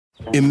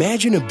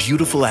Imagine a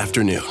beautiful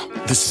afternoon.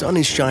 The sun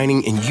is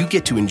shining and you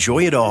get to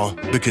enjoy it all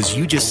because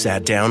you just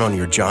sat down on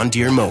your John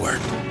Deere mower.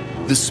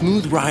 The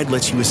smooth ride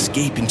lets you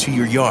escape into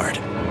your yard.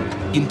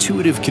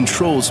 Intuitive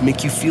controls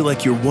make you feel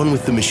like you're one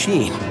with the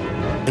machine.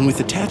 And with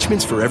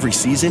attachments for every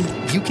season,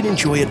 you can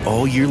enjoy it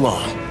all year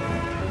long.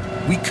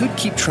 We could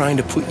keep trying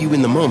to put you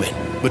in the moment,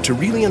 but to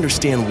really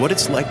understand what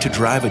it's like to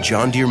drive a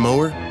John Deere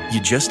mower,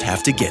 you just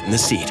have to get in the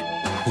seat.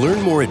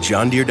 Learn more at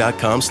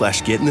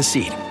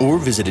johndeere.com/get-in-the-seat or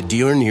visit a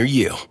dealer near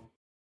you.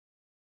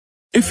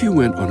 If you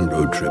went on a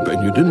road trip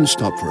and you didn't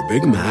stop for a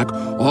Big Mac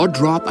or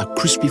drop a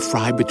crispy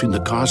fry between the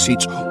car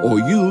seats or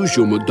use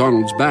your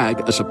McDonald's bag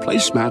as a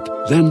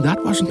placemat, then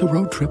that wasn't a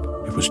road trip.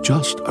 It was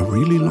just a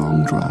really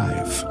long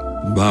drive.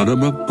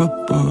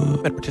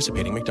 Ba-da-ba-ba-ba. At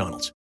participating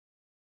McDonald's.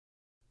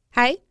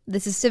 Hi,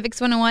 this is Civics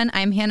 101.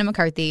 I'm Hannah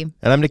McCarthy.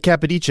 And I'm Nick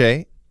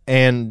Capodice.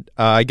 And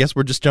I guess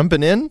we're just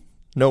jumping in.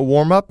 No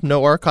warm-up,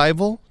 no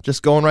archival,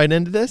 just going right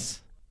into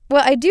this?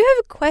 Well, I do have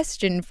a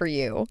question for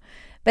you.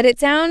 But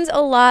it sounds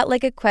a lot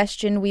like a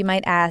question we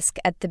might ask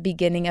at the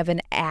beginning of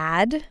an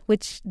ad,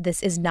 which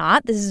this is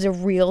not. This is a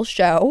real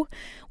show.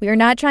 We are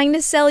not trying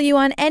to sell you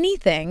on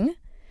anything,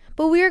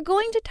 but we are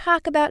going to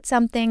talk about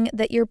something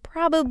that you're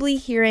probably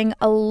hearing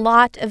a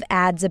lot of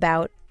ads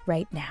about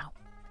right now.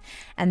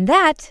 And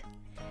that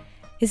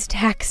is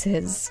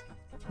taxes.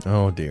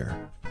 Oh, dear.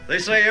 They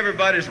say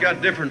everybody's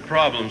got different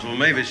problems. Well,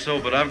 maybe so,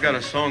 but I've got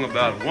a song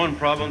about one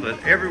problem that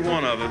every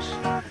one of us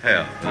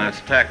have, and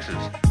that's taxes.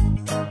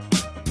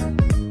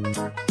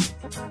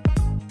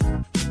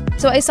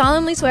 So I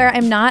solemnly swear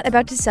I'm not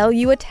about to sell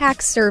you a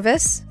tax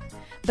service,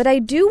 but I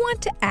do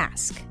want to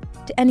ask,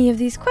 do any of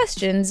these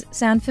questions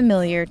sound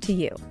familiar to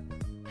you?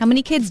 How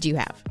many kids do you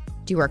have?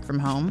 Do you work from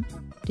home?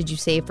 Did you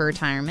save for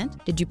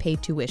retirement? Did you pay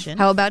tuition?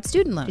 How about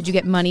student loans? Did you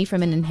get money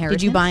from an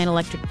inheritance? Did you buy an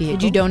electric vehicle?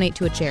 Did you donate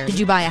to a charity?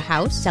 Did you buy a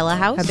house? Sell a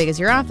house? How big is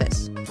your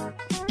office?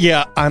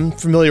 Yeah, I'm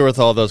familiar with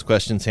all those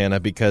questions, Hannah,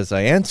 because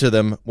I answer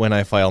them when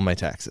I file my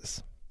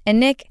taxes.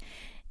 And Nick,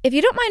 if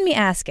you don't mind me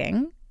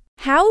asking,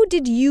 how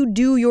did you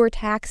do your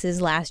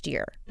taxes last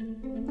year?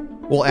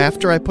 Well,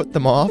 after I put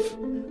them off,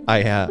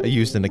 I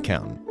used an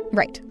accountant.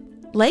 Right.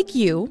 Like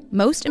you,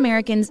 most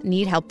Americans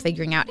need help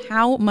figuring out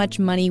how much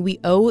money we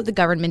owe the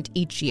government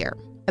each year.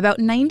 About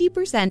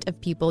 90% of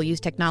people use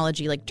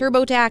technology like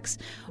TurboTax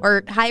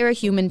or hire a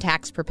human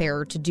tax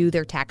preparer to do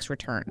their tax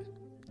return.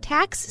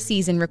 Tax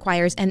season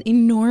requires an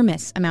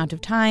enormous amount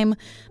of time,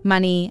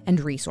 money, and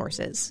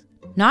resources.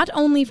 Not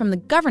only from the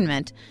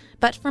government,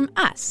 but from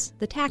us,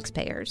 the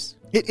taxpayers.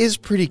 It is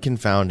pretty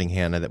confounding,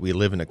 Hannah, that we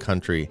live in a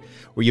country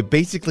where you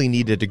basically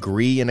need a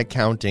degree in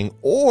accounting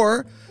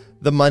or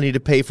the money to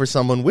pay for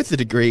someone with a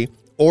degree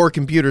or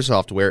computer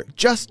software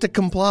just to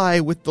comply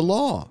with the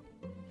law.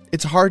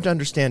 It's hard to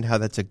understand how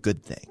that's a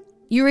good thing.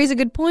 You raise a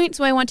good point,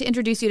 so I want to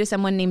introduce you to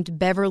someone named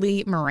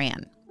Beverly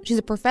Moran. She's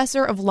a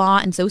professor of law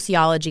and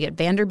sociology at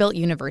Vanderbilt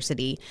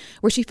University,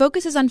 where she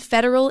focuses on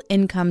federal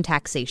income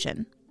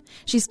taxation.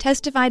 She's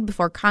testified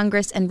before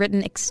Congress and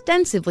written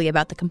extensively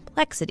about the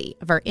complexity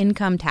of our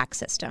income tax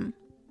system.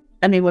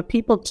 I mean, when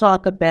people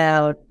talk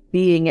about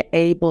being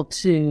able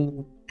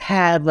to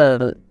have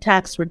a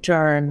tax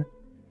return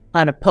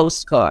on a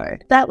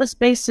postcard, that was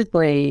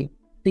basically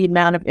the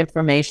amount of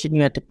information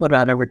you had to put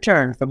on a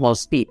return for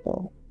most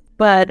people.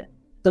 But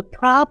the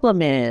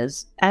problem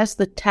is, as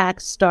the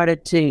tax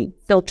started to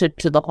filter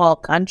to the whole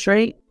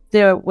country,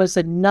 there was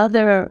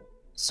another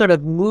sort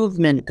of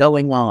movement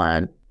going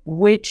on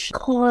which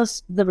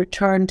caused the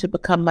return to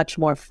become much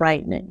more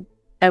frightening.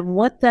 And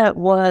what that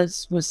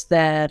was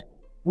that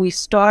we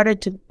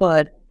started to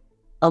put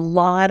a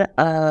lot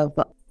of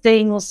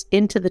things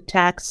into the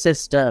tax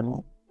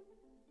system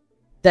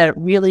that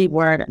really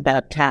weren't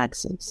about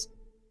taxes.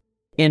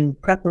 In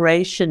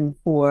preparation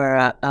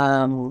for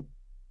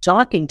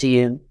talking to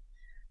you,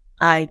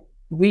 I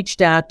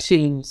reached out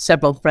to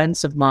several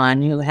friends of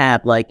mine who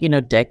have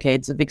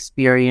decades of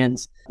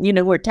experience,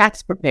 who are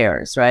tax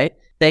preparers, right?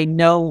 They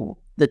know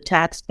the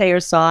taxpayer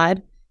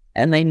side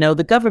and they know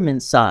the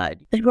government side.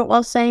 They were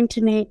all saying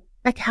to me,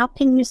 how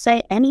can you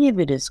say any of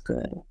it is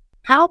good?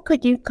 How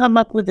could you come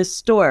up with a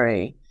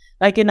story?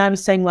 And I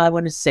was saying, well, I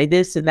want to say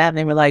this and that. And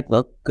they were like,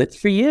 well, good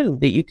for you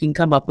that you can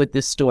come up with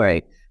this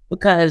story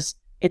because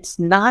it's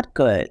not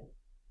good.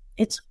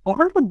 It's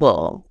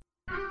horrible.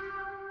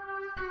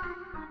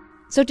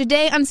 So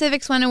today on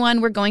Civics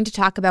 101, we're going to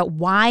talk about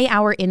why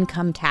our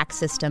income tax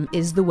system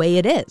is the way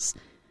it is.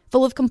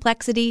 Full of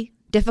complexity,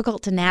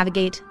 difficult to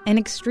navigate, and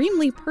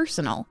extremely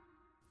personal.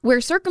 Where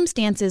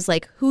circumstances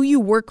like who you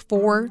work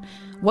for,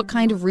 what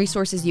kind of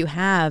resources you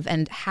have,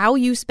 and how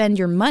you spend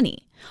your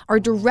money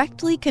are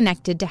directly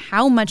connected to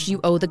how much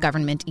you owe the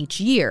government each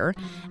year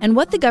and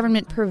what the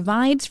government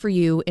provides for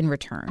you in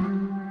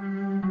return.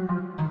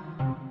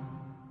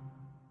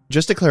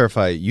 Just to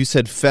clarify, you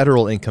said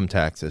federal income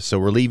taxes, so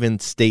we're leaving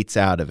states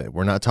out of it.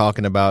 We're not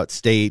talking about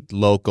state,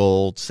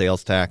 local,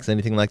 sales tax,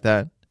 anything like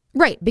that?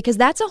 Right, because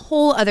that's a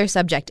whole other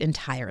subject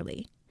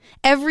entirely.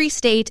 Every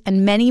state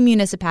and many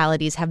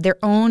municipalities have their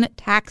own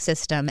tax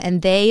system,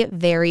 and they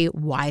vary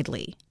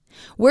widely.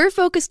 We're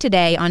focused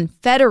today on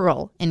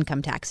federal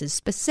income taxes,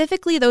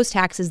 specifically those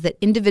taxes that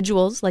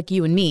individuals like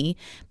you and me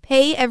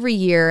pay every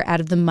year out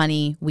of the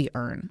money we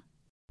earn.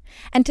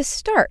 And to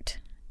start,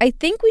 I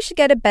think we should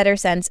get a better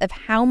sense of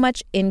how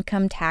much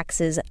income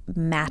taxes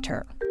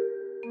matter.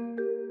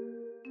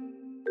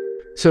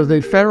 So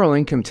the federal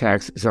income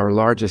tax is our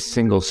largest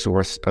single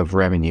source of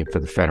revenue for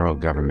the federal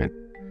government.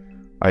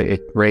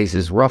 It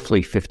raises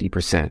roughly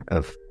 50%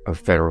 of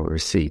federal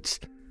receipts.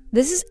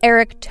 This is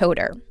Eric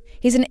Toder.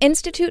 He's an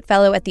Institute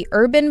Fellow at the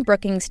Urban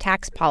Brookings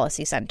Tax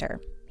Policy Center.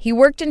 He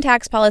worked in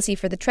tax policy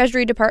for the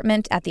Treasury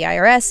Department at the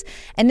IRS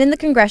and in the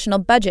Congressional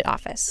Budget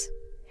Office.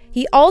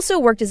 He also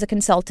worked as a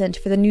consultant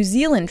for the New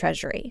Zealand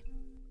Treasury.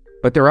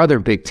 But there are other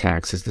big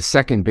taxes. The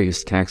second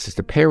biggest tax is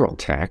the payroll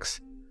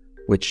tax,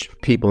 which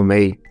people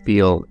may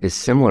feel is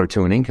similar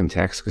to an income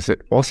tax because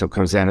it also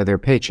comes out of their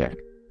paycheck.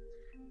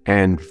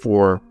 And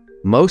for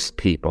most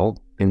people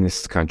in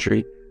this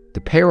country,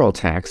 the payroll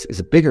tax is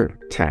a bigger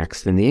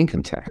tax than the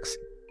income tax.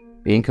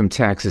 The income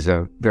tax is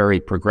a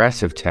very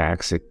progressive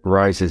tax. It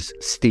rises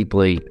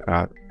steeply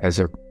as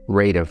a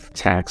rate of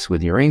tax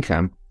with your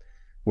income,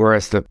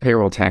 whereas the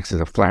payroll tax is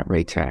a flat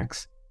rate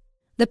tax.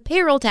 The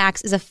payroll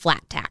tax is a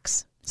flat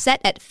tax,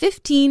 set at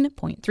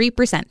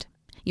 15.3%.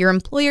 Your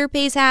employer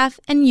pays half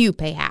and you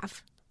pay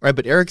half. Right,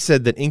 but Eric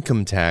said that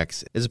income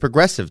tax is a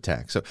progressive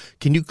tax. So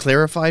can you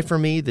clarify for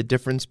me the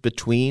difference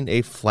between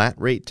a flat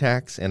rate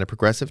tax and a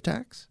progressive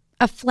tax?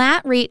 A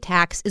flat rate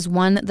tax is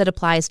one that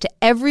applies to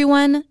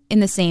everyone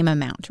in the same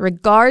amount,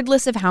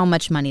 regardless of how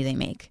much money they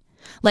make.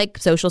 Like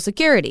Social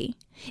Security.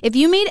 If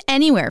you made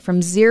anywhere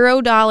from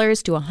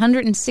 $0 to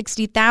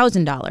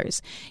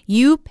 $160,000,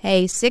 you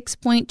pay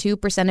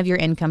 6.2% of your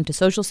income to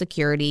Social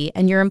Security,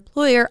 and your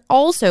employer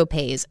also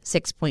pays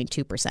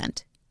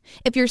 6.2%.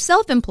 If you're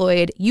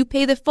self-employed, you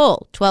pay the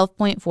full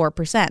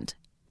 12.4%.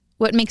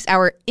 What makes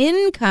our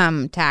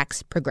income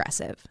tax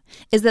progressive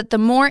is that the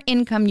more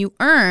income you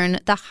earn,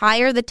 the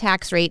higher the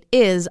tax rate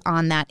is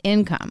on that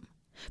income.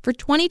 For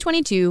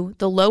 2022,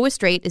 the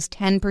lowest rate is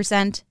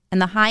 10%,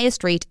 and the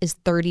highest rate is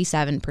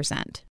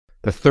 37%.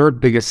 The third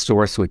biggest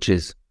source, which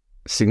is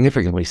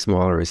significantly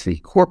smaller, is the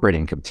corporate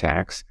income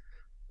tax.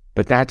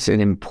 But that's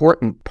an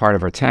important part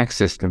of our tax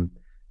system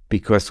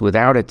because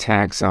without a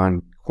tax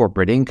on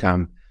corporate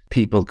income,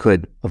 people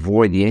could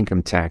avoid the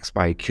income tax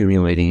by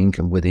accumulating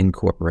income within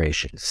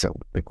corporations. So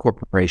the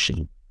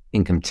corporation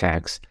income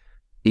tax,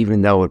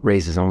 even though it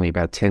raises only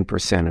about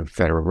 10% of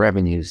federal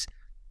revenues,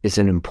 is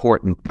an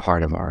important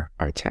part of our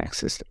tax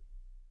system.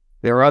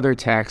 There are other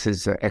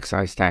taxes,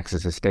 excise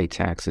taxes, estate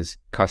taxes,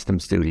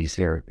 customs duties.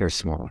 They're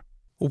smaller.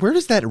 Well, where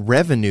does that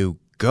revenue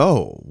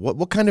go?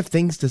 What kind of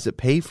things does it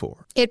pay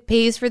for? It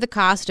pays for the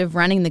cost of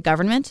running the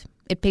government.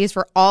 It pays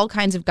for all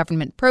kinds of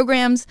government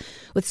programs,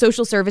 with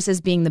social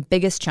services being the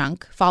biggest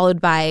chunk, followed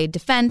by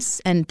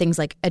defense and things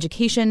like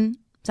education,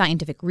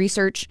 scientific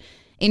research,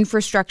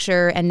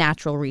 infrastructure, and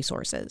natural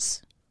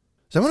resources.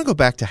 So I want to go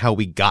back to how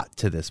we got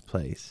to this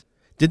place.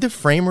 Did the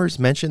framers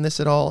mention this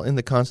at all in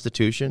the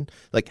Constitution?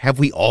 Like, have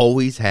we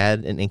always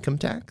had an income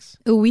tax?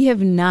 We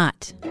have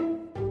not.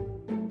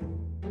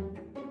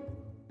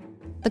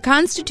 The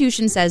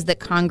Constitution says that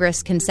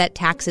Congress can set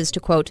taxes to,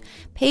 quote,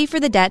 pay for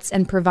the debts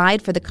and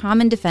provide for the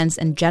common defense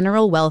and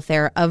general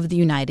welfare of the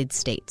United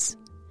States.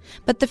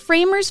 But the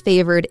framers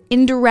favored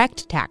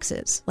indirect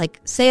taxes, like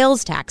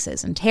sales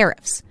taxes and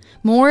tariffs,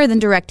 more than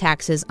direct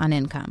taxes on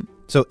income.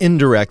 So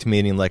indirect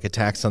meaning like a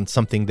tax on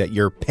something that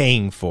you're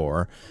paying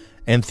for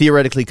and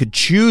theoretically could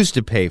choose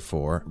to pay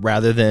for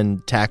rather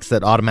than tax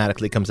that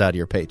automatically comes out of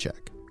your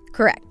paycheck.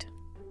 Correct.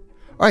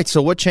 All right,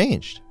 so what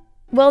changed?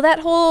 Well, that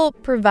whole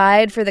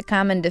provide for the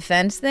common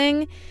defense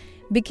thing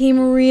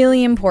became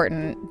really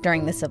important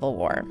during the Civil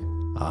War.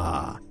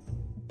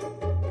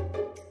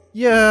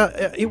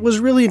 Yeah, it was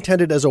really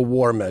intended as a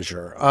war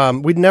measure.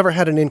 We'd never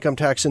had an income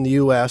tax in the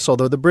U.S.,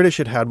 although the British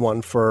had had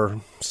one for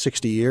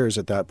 60 years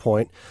at that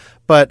point.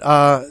 But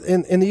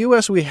in the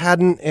U.S., we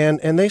hadn't,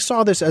 and they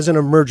saw this as an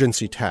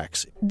emergency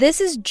tax.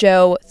 This is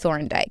Joe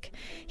Thorndike.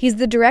 He's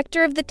the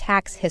director of the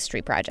Tax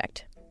History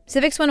Project.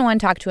 Civics 101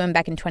 talked to him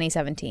back in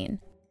 2017.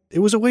 It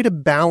was a way to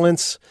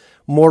balance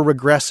more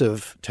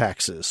regressive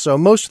taxes. So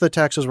most of the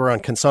taxes were on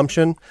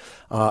consumption,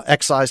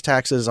 excise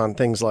taxes on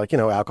things like,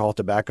 alcohol,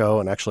 tobacco,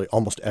 and actually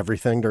almost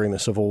everything during the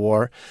Civil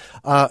War.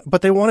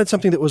 But they wanted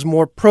something that was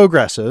more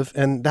progressive,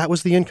 and that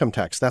was the income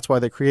tax. That's why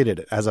they created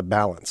it, as a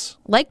balance.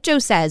 Like Joe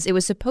says, it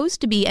was supposed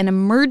to be an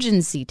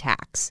emergency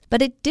tax,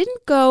 but it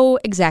didn't go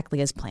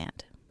exactly as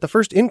planned. The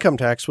first income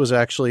tax was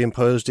actually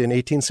imposed in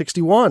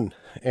 1861,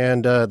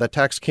 and the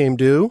tax came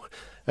due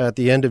at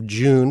the end of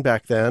June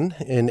back then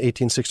in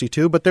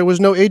 1862, but there was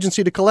no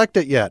agency to collect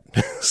it yet.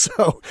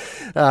 So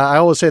I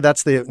always say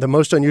that's the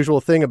most unusual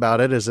thing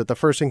about it is that the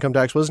first income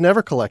tax was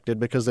never collected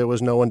because there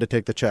was no one to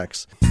take the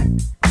checks.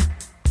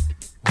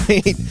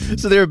 Wait,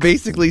 so they were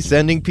basically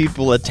sending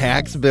people a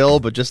tax bill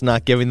but just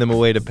not giving them a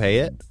way to pay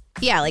it?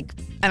 Yeah, like,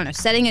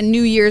 setting a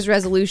New Year's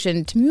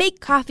resolution to make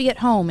coffee at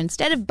home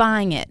instead of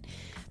buying it.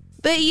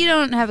 But you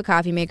don't have a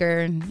coffee maker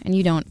and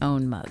you don't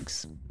own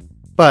mugs.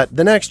 But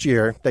the next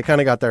year, they kind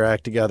of got their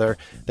act together.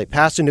 They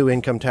passed a new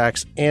income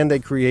tax, and they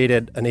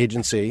created an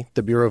agency,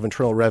 the Bureau of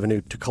Internal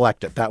Revenue, to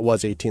collect it. That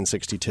was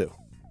 1862.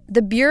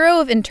 The Bureau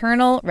of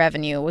Internal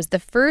Revenue was the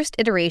first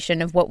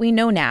iteration of what we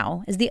know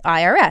now as the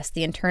IRS,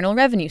 the Internal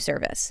Revenue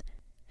Service.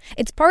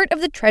 It's part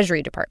of the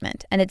Treasury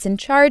Department, and it's in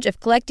charge of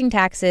collecting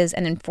taxes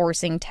and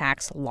enforcing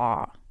tax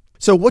law.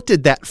 So what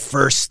did that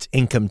first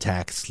income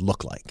tax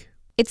look like?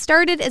 It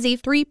started as a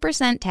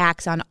 3%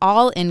 tax on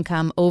all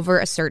income over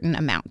a certain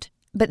amount.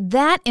 But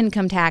that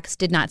income tax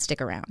did not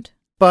stick around.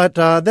 But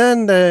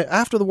then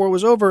after the war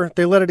was over,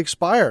 they let it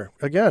expire.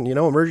 Again,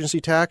 emergency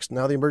tax.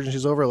 Now the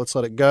emergency's over. Let's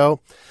let it go.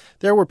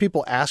 There were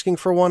people asking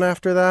for one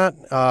after that.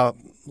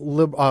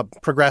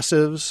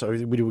 Progressives, or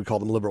we would call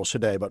them liberals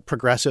today, but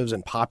progressives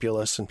and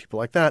populists and people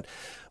like that.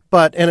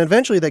 And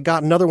eventually they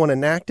got another one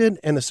enacted,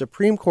 and the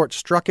Supreme Court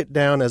struck it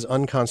down as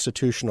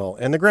unconstitutional.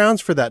 And the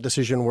grounds for that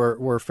decision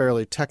were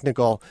fairly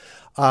technical.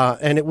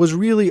 And it was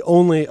really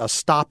only a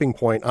stopping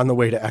point on the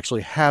way to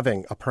actually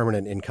having a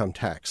permanent income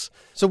tax.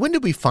 So when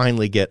did we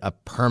finally get a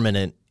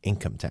permanent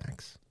income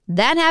tax?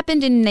 That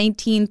happened in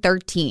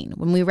 1913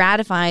 when we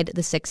ratified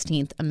the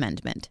 16th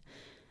Amendment.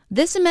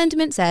 This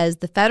amendment says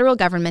the federal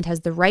government has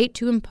the right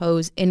to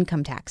impose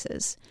income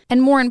taxes.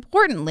 And more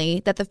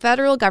importantly, that the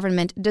federal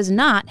government does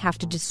not have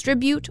to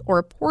distribute or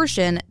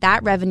apportion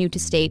that revenue to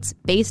states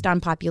based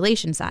on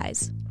population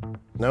size.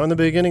 Now, in the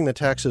beginning, the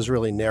tax is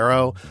really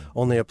narrow,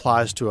 only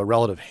applies to a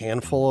relative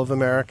handful of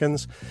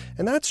Americans.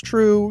 And that's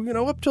true,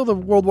 up till the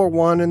World War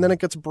I, and then it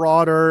gets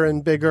broader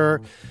and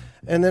bigger.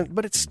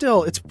 But it's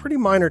a pretty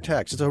minor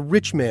tax. It's a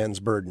rich man's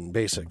burden,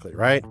 basically,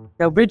 right?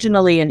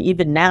 Originally, and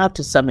even now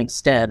to some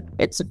extent,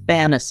 it's a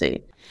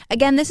fantasy.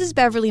 Again, this is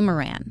Beverly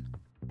Moran.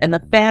 And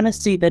the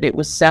fantasy that it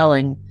was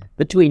selling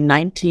between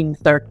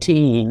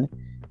 1913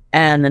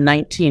 and the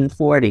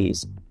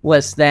 1940s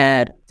was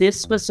that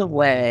this was a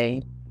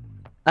way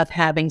of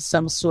having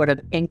some sort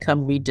of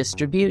income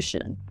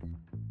redistribution.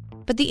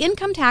 But the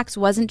income tax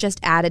wasn't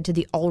just added to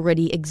the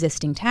already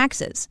existing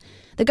taxes.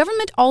 The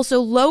government also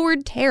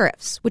lowered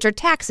tariffs, which are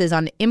taxes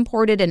on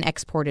imported and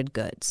exported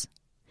goods.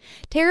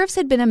 Tariffs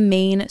had been a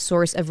main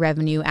source of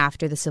revenue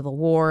after the Civil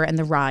War and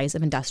the rise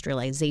of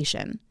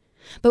industrialization.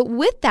 But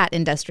with that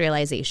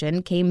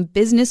industrialization came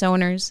business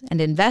owners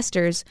and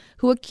investors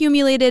who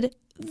accumulated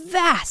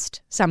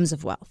vast sums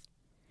of wealth.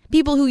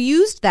 People who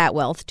used that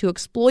wealth to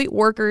exploit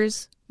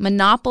workers,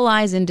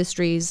 monopolize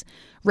industries,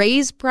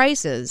 raise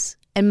prices,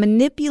 and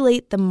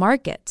manipulate the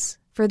markets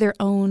for their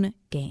own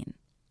gain.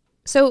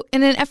 So,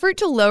 in an effort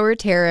to lower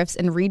tariffs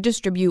and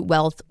redistribute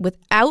wealth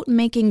without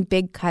making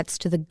big cuts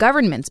to the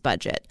government's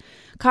budget,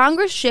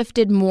 Congress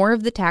shifted more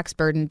of the tax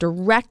burden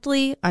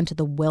directly onto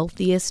the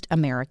wealthiest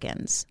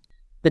Americans.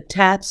 The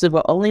taxes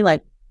were only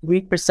like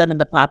 3% of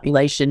the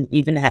population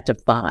even had to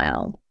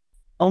file.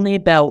 Only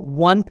about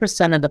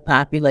 1% of the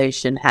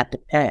population had to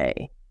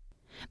pay.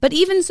 But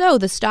even so,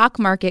 the stock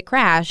market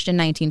crashed in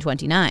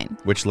 1929.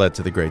 Which led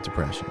to the Great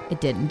Depression.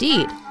 It did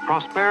indeed.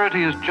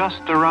 Prosperity is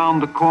just around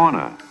the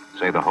corner,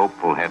 say the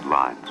hopeful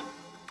headlines.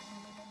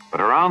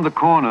 But around the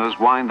corners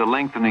wind the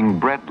lengthening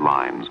bread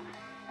lines,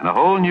 and a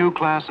whole new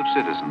class of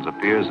citizens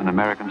appears in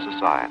American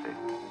society.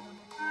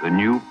 The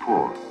new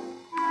poor.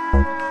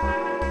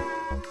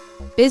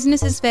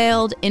 Businesses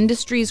failed,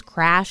 industries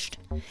crashed,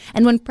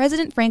 and when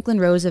President Franklin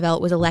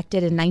Roosevelt was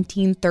elected in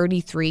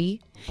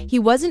 1933, he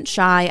wasn't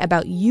shy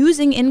about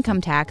using income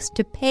tax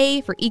to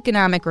pay for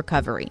economic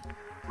recovery.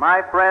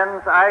 My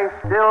friends, I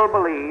still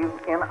believe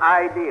in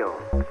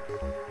ideals.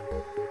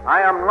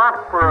 I am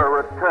not for a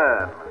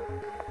return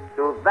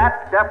to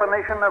that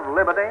definition of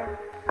liberty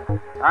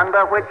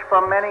under which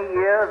for many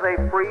years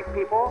a free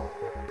people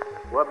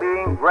were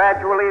being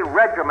gradually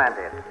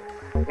regimented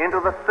into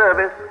the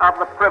service of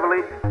the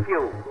privileged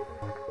few.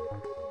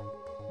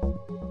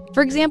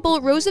 For example,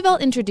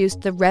 Roosevelt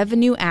introduced the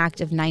Revenue Act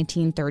of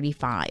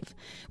 1935,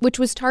 which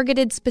was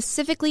targeted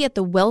specifically at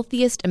the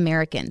wealthiest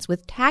Americans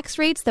with tax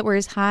rates that were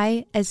as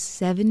high as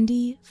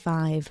 75%.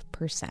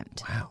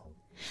 Wow.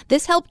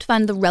 This helped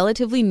fund the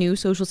relatively new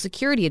Social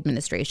Security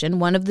Administration,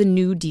 one of the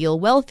New Deal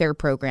welfare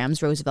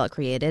programs Roosevelt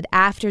created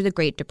after the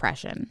Great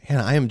Depression. And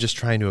I am just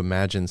trying to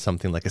imagine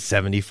something like a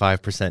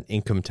 75%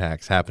 income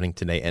tax happening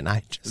today, and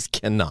I just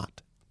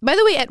cannot. By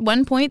the way, at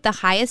one point, the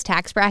highest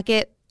tax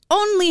bracket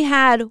only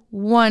had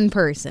one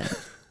person,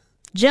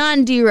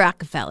 John D.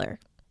 Rockefeller.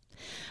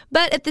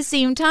 But at the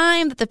same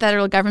time that the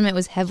federal government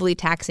was heavily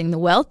taxing the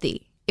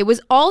wealthy, it was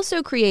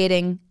also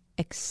creating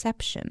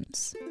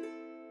exceptions,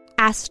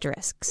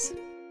 asterisks,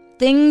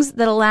 things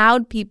that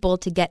allowed people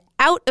to get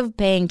out of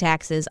paying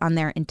taxes on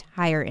their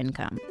entire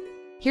income.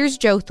 Here's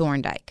Joe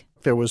Thorndike.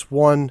 There was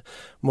one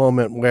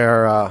moment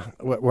where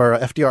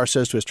FDR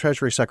says to his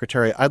Treasury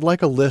Secretary, I'd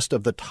like a list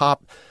of the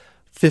top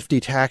 50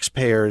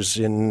 taxpayers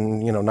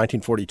in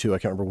 1942. I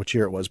can't remember which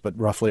year it was, but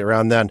roughly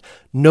around then.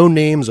 No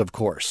names, of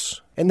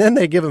course. And then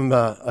they give him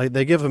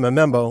a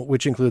memo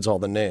which includes all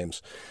the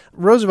names.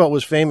 Roosevelt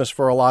was famous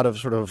for a lot of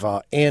sort of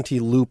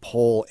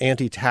anti-loophole,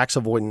 anti-tax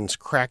avoidance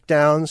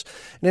crackdowns.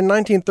 And in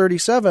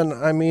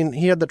 1937,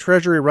 he had the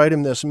Treasury write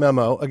him this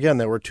memo. Again,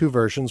 there were two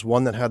versions,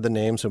 one that had the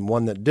names and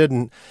one that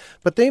didn't.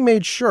 But they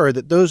made sure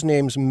that those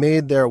names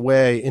made their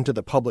way into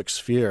the public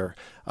sphere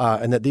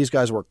and that these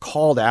guys were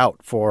called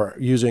out for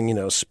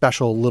using,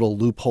 special little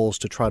loopholes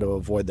to try to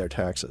avoid their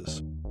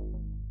taxes.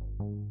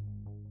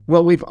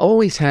 Well, we've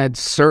always had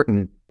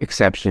certain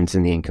exceptions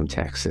in the income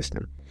tax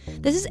system.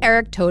 This is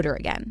Eric Toder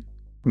again.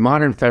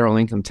 Modern federal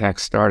income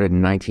tax started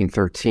in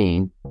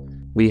 1913.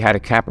 We had a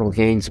capital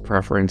gains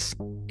preference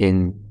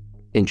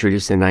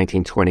introduced in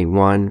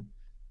 1921.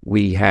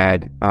 We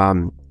had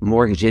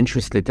mortgage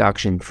interest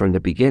deduction from the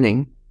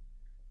beginning.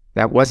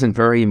 That wasn't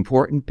very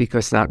important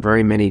because not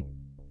very many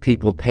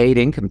people paid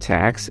income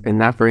tax and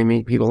not very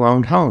many people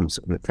owned homes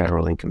when the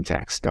federal income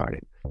tax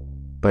started.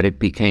 But it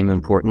became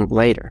important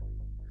later.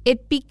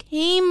 It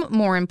became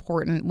more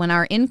important when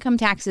our income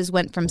taxes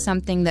went from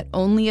something that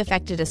only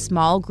affected a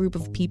small group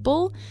of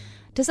people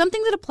to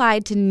something that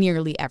applied to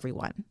nearly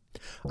everyone.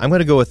 I'm going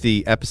to go with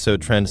the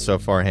episode trend so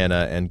far,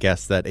 Hannah, and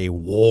guess that a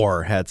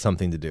war had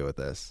something to do with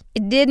this.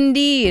 It did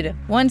indeed.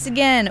 Once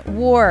again,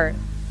 war.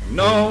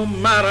 No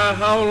matter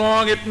how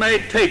long it may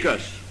take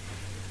us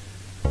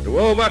to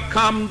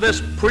overcome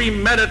this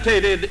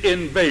premeditated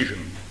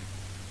invasion,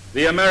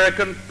 the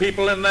American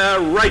people in their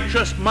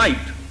righteous might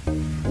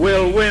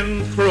will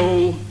win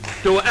through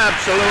to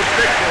absolute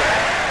victory.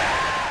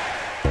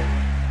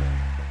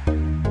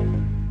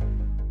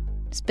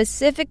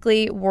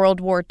 Specifically,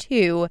 World War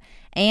II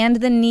and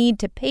the need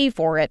to pay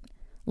for it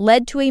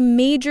led to a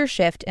major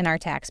shift in our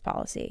tax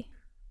policy.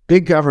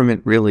 Big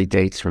government really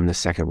dates from the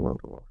Second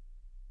World War.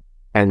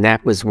 And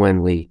that was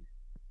when we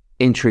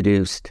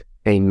introduced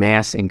a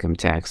mass income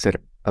tax that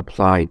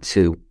applied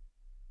to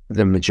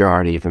the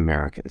majority of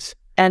Americans.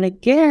 And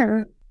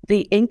again,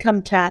 the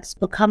income tax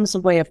becomes a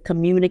way of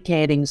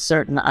communicating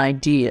certain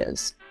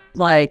ideas.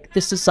 Like,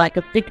 this is like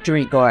a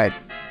victory garden,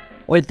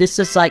 or this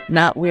is like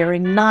not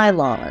wearing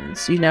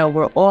nylons.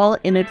 We're all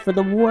in it for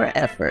the war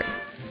effort.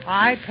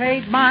 I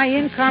paid my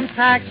income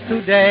tax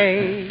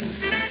today.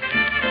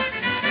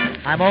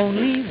 I'm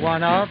only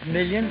one of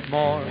millions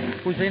more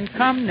whose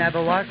income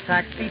never was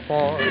taxed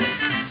before.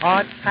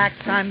 A tax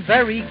I'm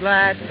very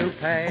glad to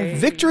pay.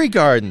 Victory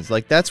gardens,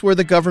 that's where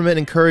the government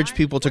encouraged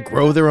people to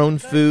grow their own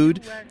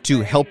food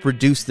to help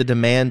reduce the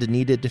demand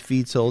needed to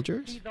feed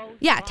soldiers?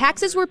 Yeah,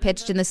 taxes were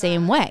pitched in the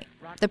same way.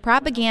 The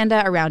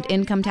propaganda around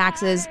income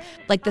taxes,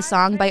 like the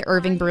song by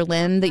Irving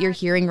Berlin that you're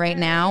hearing right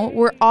now,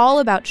 were all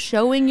about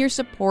showing your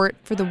support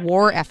for the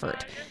war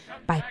effort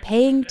by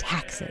paying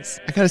taxes.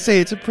 I gotta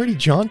say, it's a pretty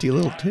jaunty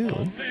little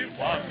tune.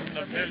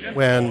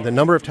 When the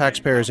number of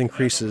taxpayers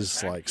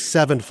increases like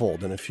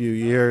sevenfold in a few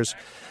years,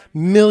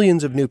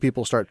 millions of new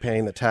people start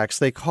paying the tax.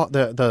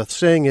 The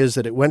saying is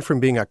that it went from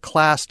being a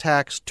class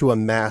tax to a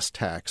mass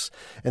tax.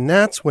 And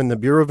that's when the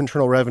Bureau of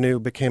Internal Revenue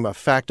became a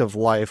fact of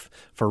life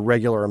for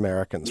regular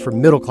Americans, for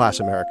middle-class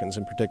Americans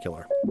in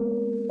particular.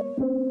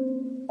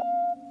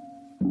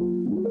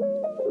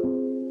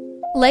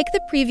 Like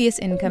the previous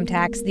income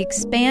tax, the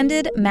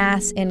expanded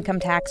mass income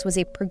tax was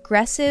a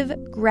progressive,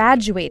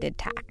 graduated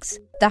tax.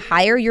 The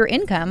higher your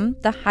income,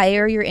 the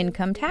higher your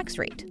income tax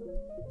rate.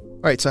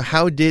 All right, so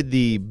how did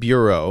the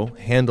Bureau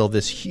handle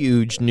this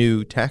huge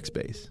new tax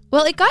base?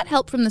 Well, it got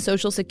help from the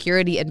Social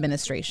Security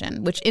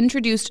Administration, which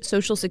introduced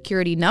Social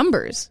Security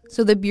numbers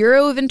so the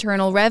Bureau of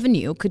Internal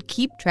Revenue could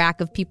keep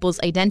track of people's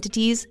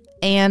identities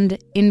and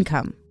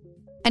income.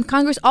 And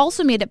Congress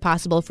also made it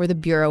possible for the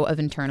Bureau of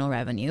Internal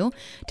Revenue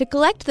to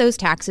collect those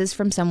taxes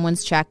from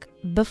someone's check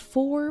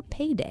before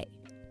payday.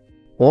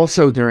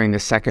 Also, during the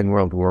Second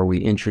World War, we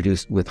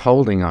introduced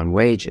withholding on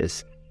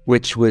wages,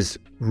 which was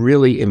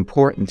really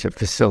important to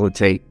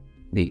facilitate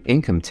the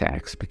income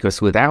tax,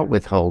 because without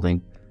withholding,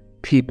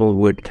 people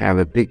would have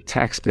a big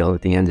tax bill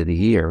at the end of the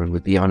year and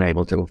would be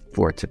unable to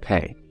afford to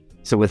pay.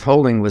 So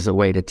withholding was a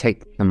way to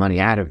take the money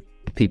out of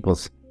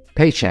people's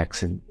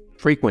paychecks in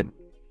frequent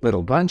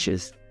little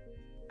bunches.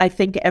 I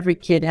think every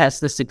kid has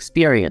this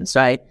experience,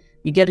 right?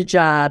 You get a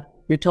job,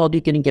 you're told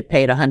you're going to get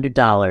paid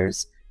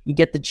 $100. You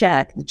get the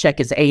check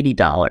is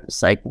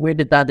 $80. Like, where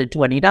did the other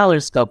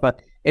 $20 go from?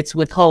 It's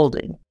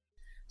withholding.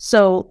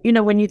 So,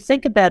 when you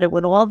think about it,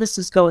 when all this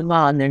is going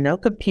on, there are no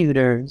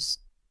computers,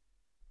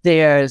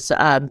 there's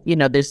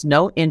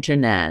no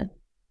internet,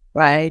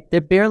 right?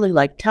 They're barely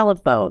like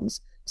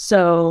telephones.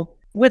 So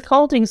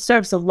withholding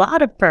serves a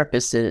lot of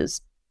purposes,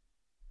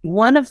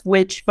 one of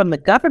which, from the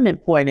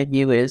government point of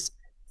view, is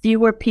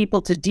fewer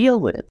people to deal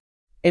with.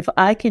 If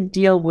I can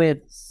deal with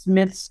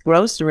Smith's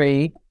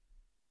Grocery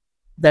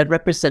that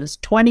represents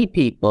 20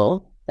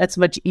 people, that's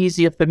much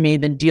easier for me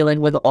than dealing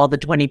with all the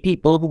 20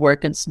 people who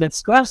work in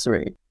Smith's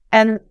Grocery.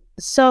 And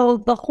so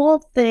the whole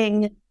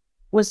thing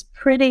was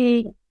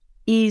pretty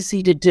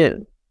easy to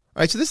do.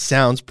 All right, so this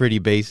sounds pretty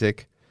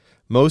basic.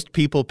 Most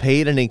people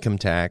paid an income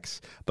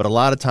tax, but a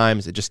lot of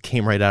times it just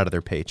came right out of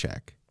their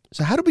paycheck.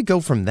 So how do we go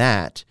from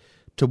that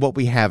to what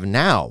we have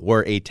now,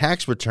 where a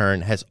tax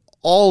return has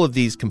all of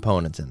these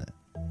components in it.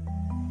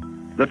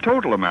 The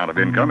total amount of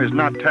income is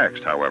not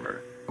taxed,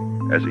 however,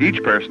 as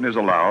each person is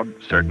allowed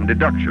certain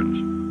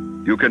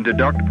deductions. You can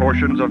deduct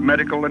portions of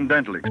medical and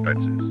dental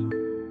expenses.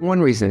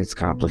 One reason it's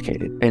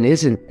complicated, and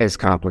isn't as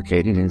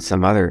complicated in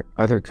some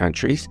other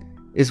countries,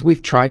 is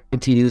we've tried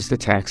to use the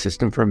tax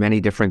system for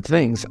many different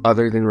things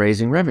other than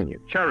raising revenue.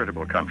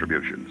 Charitable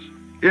contributions,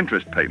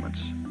 interest payments,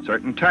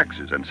 certain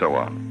taxes, and so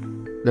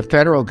on. The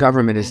federal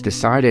government has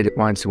decided it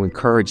wants to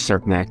encourage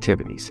certain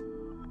activities.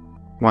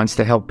 It wants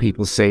to help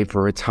people save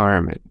for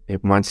retirement.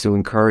 It wants to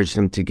encourage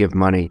them to give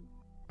money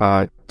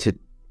to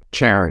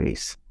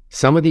charities.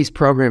 Some of these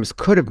programs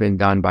could have been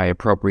done by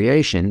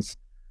appropriations,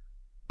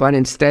 but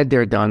instead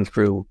they're done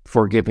through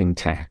forgiving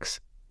tax.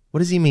 What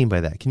does he mean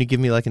by that? Can you give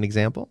me like an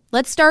example?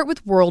 Let's start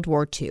with World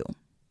War II.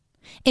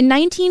 In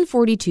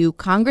 1942,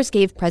 Congress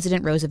gave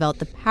President Roosevelt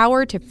the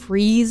power to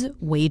freeze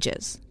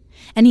wages,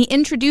 and he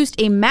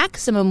introduced a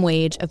maximum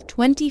wage of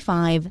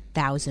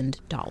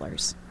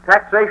 $25,000.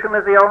 Taxation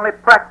is the only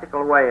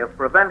practical way of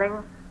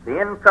preventing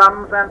the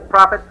incomes and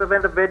profits of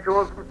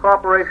individuals and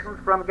corporations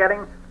from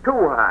getting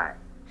too high.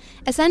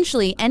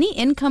 Essentially, any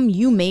income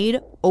you made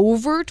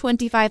over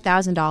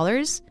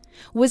 $25,000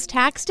 was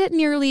taxed at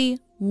nearly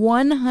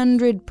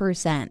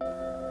 100%.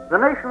 The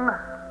nation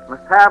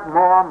must have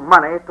more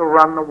money to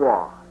run the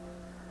war.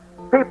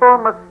 People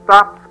must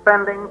stop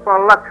spending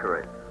for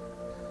luxuries.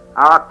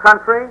 Our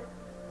country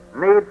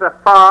needs a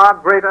far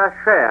greater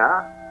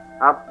share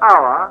of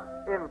our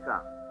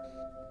income.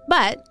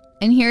 But,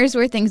 and here's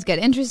where things get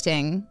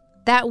interesting,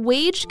 that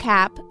wage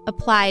cap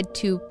applied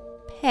to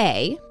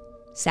pay,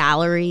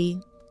 salary,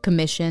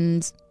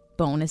 commissions,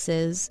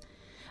 bonuses,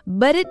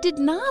 but it did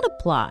not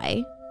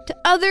apply to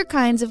other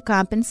kinds of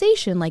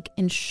compensation like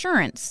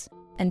insurance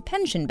and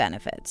pension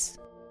benefits.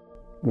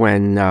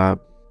 When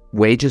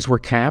wages were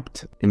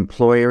capped,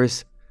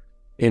 employers,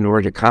 in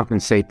order to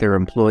compensate their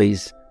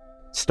employees,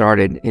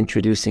 started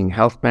introducing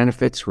health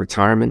benefits,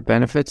 retirement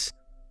benefits.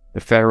 The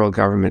federal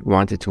government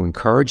wanted to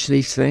encourage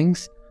these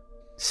things.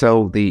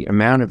 So the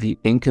amount of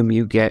income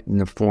you get in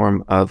the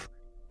form of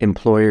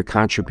employer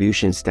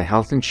contributions to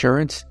health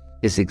insurance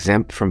is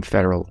exempt from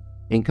federal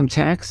income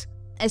tax.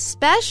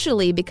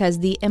 Especially because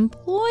the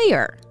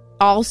employer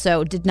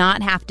also did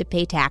not have to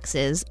pay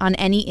taxes on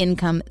any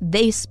income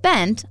they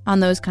spent on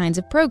those kinds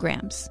of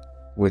programs.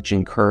 Which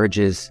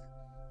encourages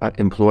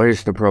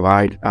employers to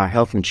provide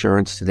health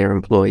insurance to their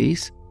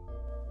employees.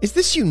 Is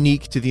this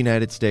unique to the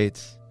United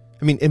States?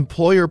 I mean,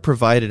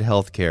 employer-provided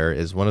health care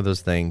is one of those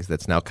things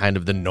that's now kind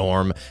of the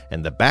norm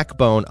and the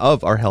backbone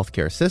of our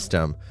healthcare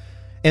system.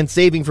 And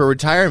saving for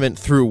retirement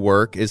through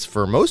work is,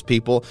 for most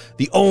people,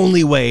 the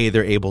only way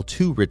they're able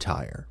to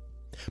retire.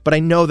 But I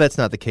know that's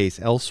not the case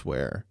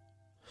elsewhere.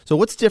 So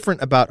what's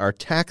different about our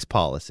tax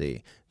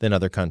policy than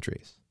other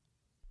countries?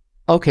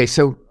 Okay,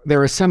 so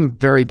there are some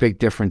very big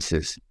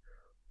differences.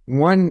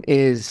 One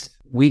is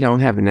we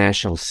don't have a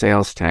national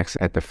sales tax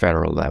at the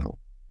federal level.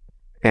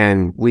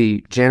 And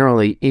we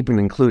generally, even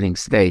including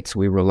states,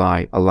 we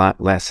rely a lot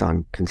less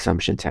on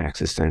consumption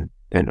taxes than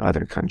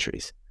other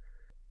countries.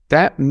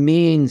 That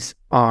means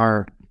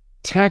our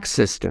tax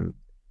system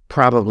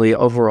probably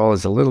overall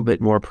is a little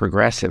bit more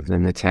progressive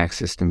than the tax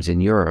systems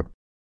in Europe.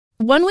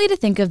 One way to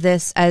think of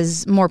this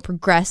as more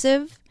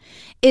progressive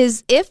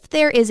is if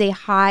there is a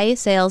high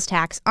sales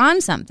tax on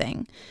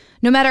something,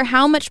 no matter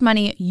how much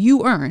money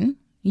you earn,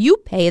 you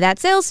pay that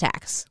sales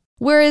tax.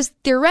 Whereas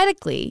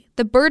theoretically,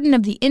 the burden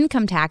of the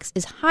income tax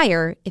is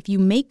higher if you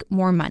make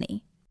more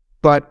money.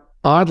 But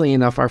oddly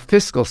enough, our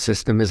fiscal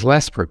system is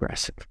less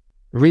progressive.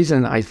 The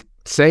reason I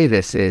say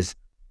this is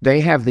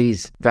they have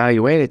these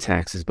value-added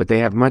taxes, but they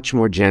have much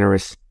more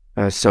generous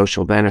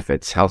social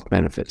benefits, health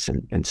benefits,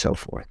 and so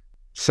forth.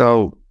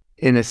 So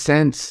in a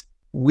sense,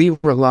 we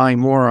rely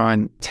more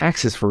on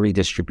taxes for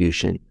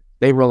redistribution.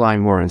 They rely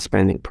more on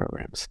spending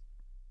programs.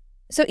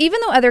 So even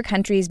though other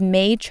countries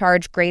may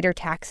charge greater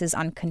taxes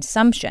on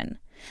consumption,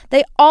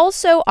 they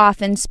also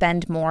often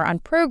spend more on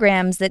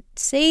programs that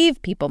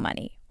save people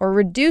money or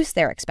reduce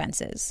their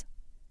expenses.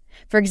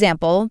 For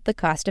example, the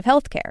cost of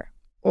healthcare.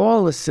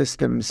 All the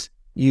systems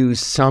use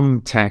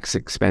some tax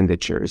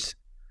expenditures.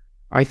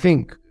 I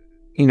think,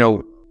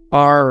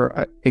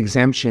 our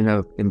exemption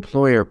of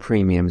employer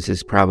premiums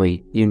is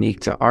probably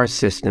unique to our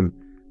system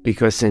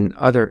because in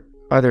other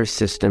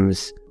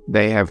systems,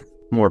 they have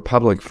more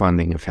public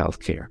funding of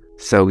healthcare.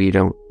 So you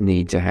don't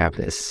need to have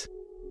this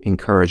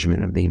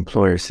encouragement of the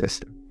employer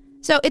system.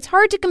 So it's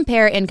hard to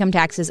compare income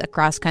taxes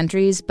across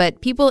countries,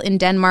 but people in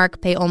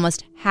Denmark pay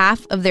almost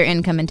half of their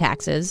income in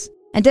taxes.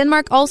 And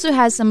Denmark also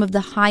has some of the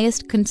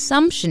highest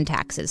consumption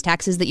taxes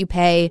that you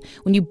pay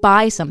when you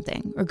buy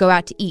something or go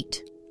out to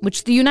eat,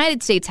 which the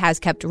United States has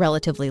kept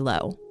relatively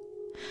low.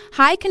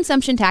 High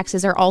consumption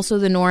taxes are also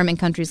the norm in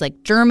countries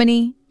like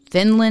Germany,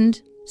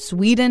 Finland,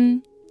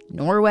 Sweden,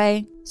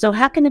 Norway. So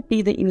how can it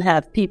be that you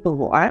have people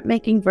who aren't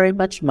making very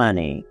much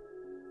money,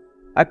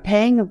 are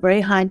paying a very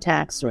high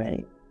tax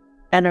rate,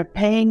 and are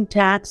paying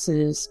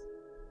taxes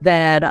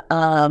that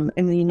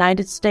in the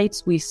United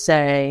States we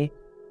say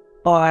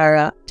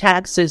are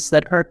taxes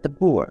that hurt the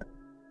poor,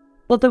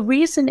 Well, the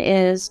reason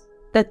is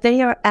that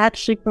they are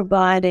actually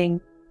providing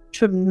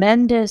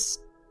tremendous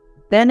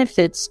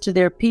benefits to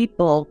their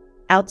people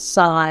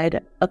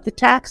outside of the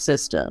tax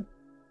system.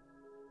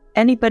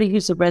 Anybody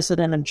who's a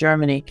resident of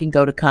Germany can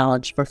go to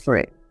college for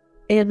free.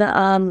 In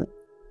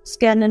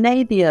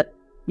Scandinavia,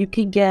 you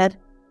can get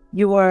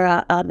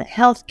your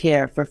health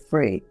care for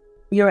free.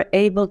 You're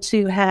able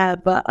to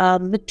have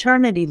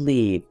maternity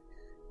leave.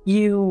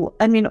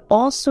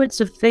 All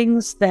sorts of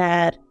things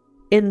that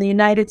in the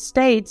United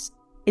States,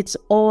 it's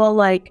all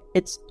like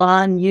it's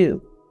on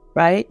you,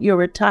 right? Your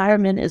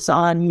retirement is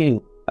on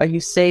you. Are you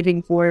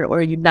saving for it or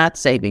are you not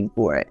saving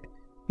for it?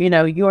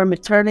 Your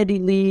maternity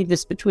leave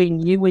is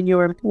between you and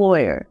your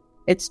employer.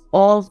 It's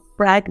all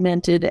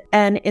fragmented.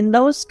 And in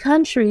those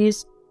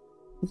countries,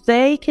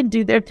 they can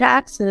do their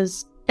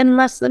taxes in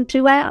less than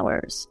 2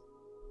 hours.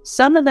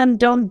 Some of them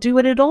don't do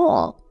it at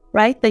all,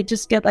 right? They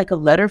just get like a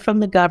letter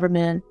from the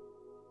government.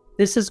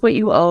 This is what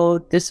you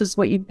owed. This is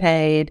what you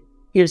paid.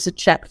 Here's a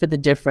check for the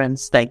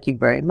difference. Thank you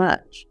very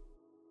much.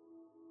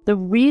 The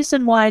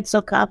reason why it's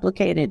so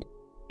complicated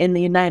in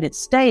the United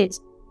States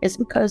is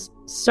because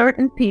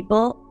certain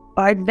people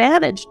are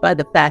advantaged by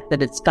the fact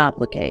that it's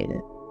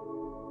complicated.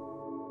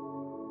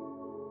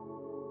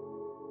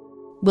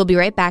 We'll be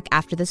right back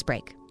after this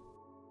break.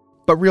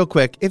 But real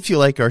quick, if you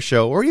like our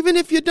show, or even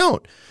if you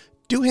don't,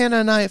 do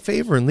Hannah and I a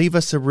favor and leave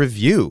us a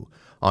review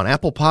on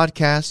Apple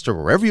Podcasts or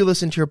wherever you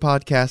listen to your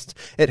podcasts.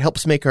 It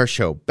helps make our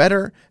show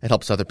better. It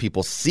helps other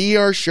people see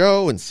our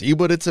show and see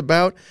what it's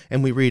about.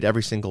 And we read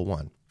every single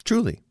one.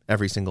 Truly,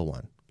 every single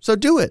one. So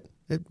do it.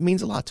 It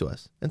means a lot to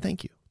us. And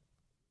thank you.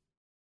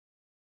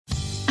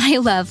 I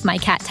love my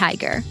cat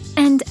Tiger.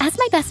 And as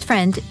my best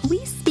friend,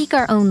 we speak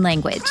our own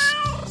language.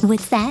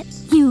 What's that?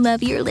 You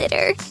love your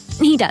litter.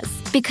 He does,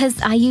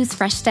 because I use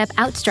Fresh Step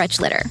Outstretch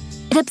Litter.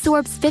 It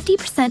absorbs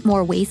 50%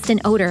 more waste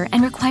and odor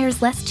and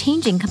requires less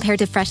changing compared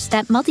to Fresh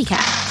Step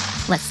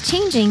Multicat. Less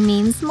changing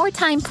means more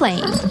time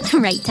playing.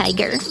 Right,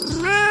 Tiger?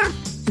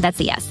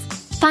 That's a yes.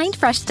 Find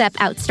Fresh Step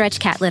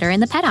Outstretch Cat Litter in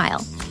the pet aisle.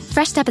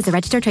 Fresh Step is a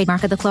registered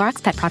trademark of the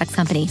Clorox Pet Products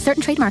Company.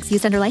 Certain trademarks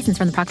used under license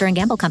from the Procter &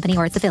 Gamble Company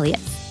or its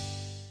affiliates.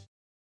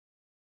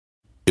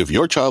 If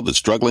your child is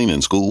struggling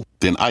in school,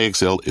 then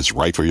IXL is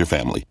right for your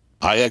family.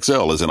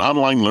 IXL is an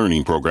online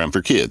learning program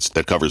for kids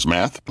that covers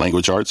math,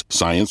 language arts,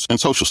 science, and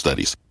social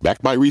studies.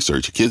 Backed by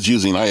research, kids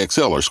using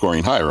IXL are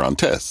scoring higher on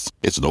tests.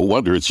 It's no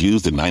wonder it's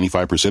used in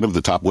 95% of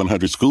the top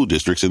 100 school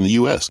districts in the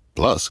U.S.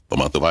 Plus, a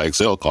month of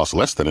IXL costs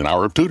less than an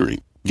hour of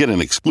tutoring. Get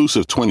an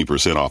exclusive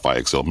 20% off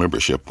IXL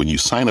membership when you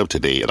sign up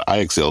today at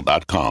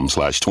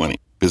IXL.com/20.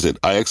 Visit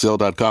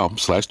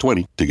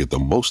IXL.com/20 to get the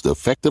most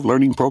effective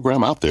learning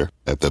program out there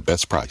at the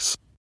best price.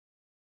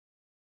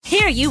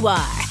 Here you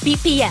are,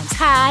 BPMs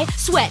high,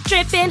 sweat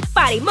dripping,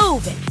 body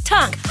moving,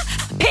 tongue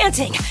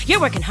panting. You're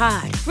working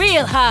hard,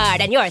 real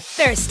hard, and you're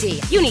thirsty.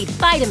 You need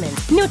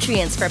vitamins,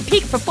 nutrients for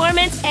peak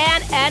performance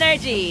and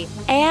energy.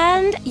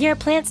 And your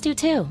plants do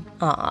too.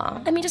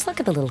 Aw, just look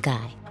at the little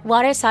guy.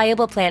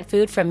 Water-soluble plant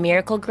food from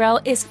Miracle Grow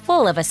is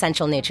full of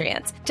essential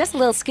nutrients. Just a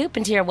little scoop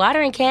into your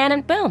watering can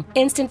and boom,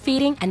 instant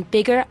feeding and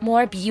bigger,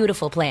 more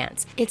beautiful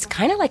plants. It's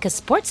kind of like a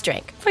sports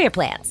drink for your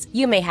plants.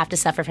 You may have to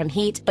suffer from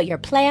heat, but your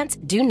plants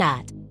do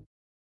not.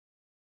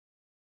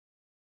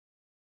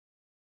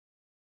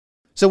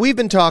 So we've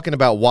been talking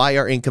about why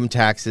our income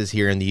taxes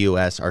here in the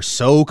U.S. are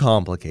so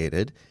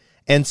complicated.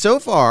 And so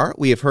far,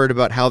 we have heard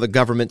about how the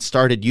government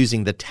started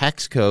using the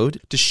tax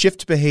code to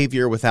shift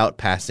behavior without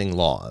passing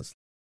laws,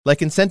 like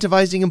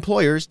incentivizing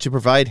employers to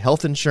provide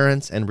health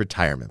insurance and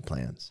retirement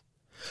plans.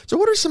 So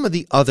what are some of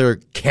the other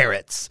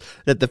carrots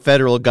that the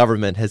federal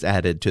government has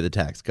added to the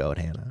tax code,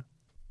 Hannah?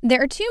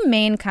 There are two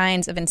main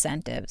kinds of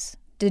incentives: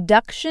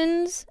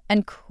 deductions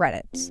and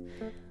credits.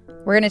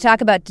 We're going to talk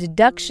about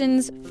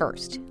deductions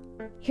first.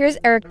 Here's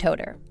Eric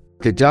Toder.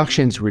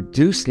 Deductions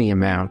reduce the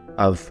amount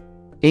of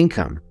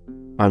income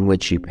on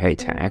which you pay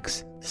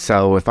tax.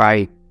 So if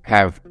I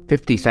have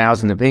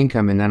 $50,000 of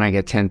income and then I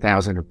get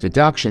 $10,000 of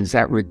deductions,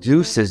 that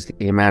reduces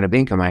the amount of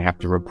income I have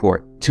to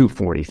report to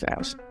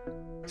 $40,000.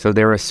 So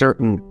there are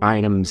certain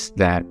items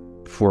that,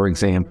 for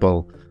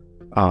example,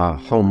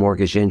 home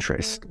mortgage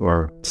interest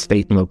or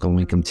state and local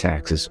income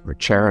taxes or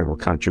charitable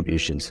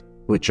contributions,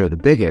 which are the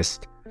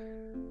biggest,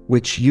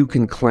 which you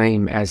can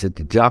claim as a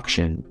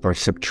deduction or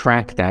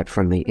subtract that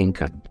from the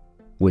income,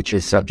 which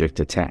is subject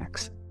to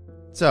tax.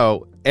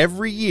 So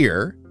every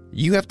year,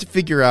 you have to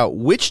figure out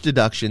which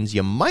deductions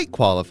you might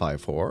qualify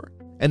for,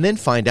 and then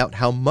find out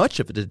how much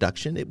of a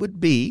deduction it would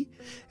be,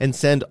 and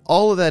send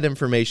all of that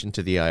information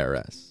to the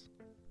IRS.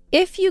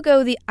 If you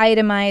go the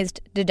itemized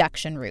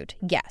deduction route,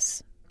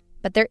 yes.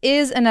 But there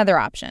is another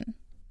option.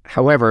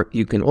 However,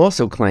 you can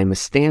also claim a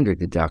standard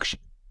deduction.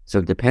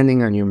 So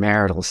depending on your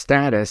marital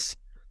status,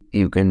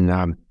 you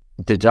can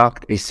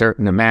deduct a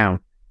certain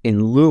amount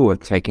in lieu of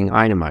taking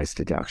itemized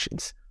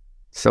deductions.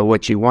 So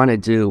what you want to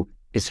do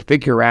is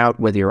figure out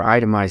whether your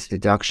itemized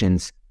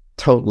deductions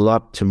total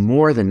up to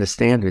more than the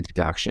standard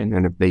deduction.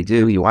 And if they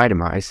do, you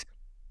itemize.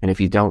 And if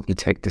you don't, you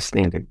take the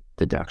standard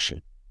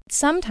deduction.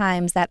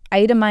 sometimes that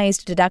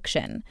itemized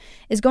deduction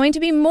is going to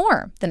be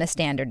more than a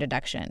standard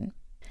deduction,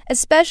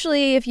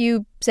 especially if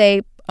you,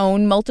 say,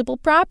 own multiple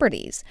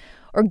properties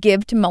or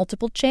give to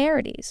multiple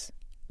charities,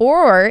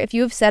 or if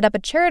you have set up a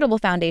charitable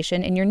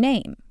foundation in your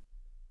name.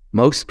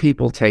 Most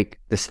people take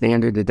the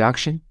standard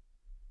deduction.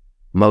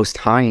 Most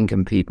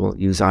high-income people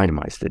use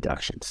itemized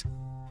deductions.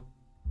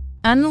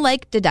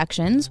 Unlike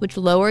deductions, which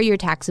lower your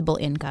taxable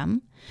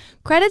income,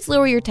 credits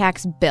lower your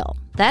tax bill.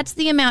 That's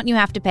the amount you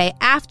have to pay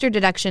after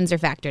deductions are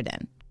factored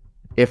in.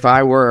 If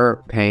I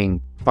were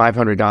paying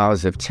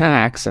 $500 of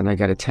tax and I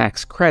got a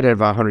tax credit of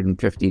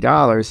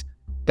 $150,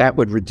 that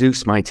would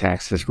reduce my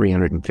tax to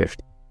 $350.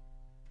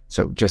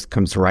 So it just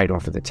comes right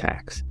off of the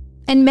tax.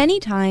 And many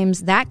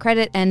times, that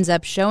credit ends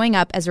up showing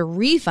up as a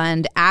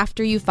refund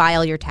after you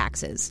file your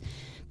taxes.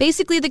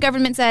 Basically, the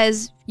government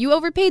says, you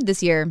overpaid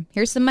this year.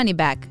 Here's some money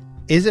back.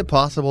 Is it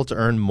possible to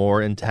earn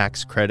more in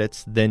tax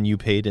credits than you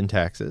paid in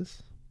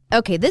taxes?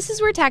 Okay, this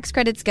is where tax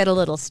credits get a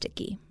little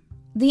sticky.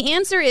 The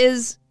answer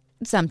is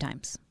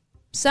sometimes.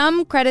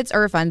 Some credits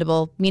are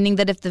refundable, meaning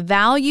that if the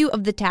value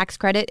of the tax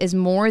credit is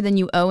more than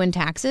you owe in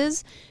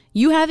taxes,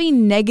 you have a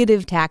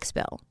negative tax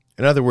bill.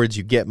 In other words,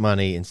 you get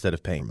money instead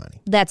of paying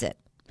money. That's it.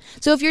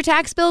 So if your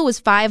tax bill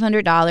was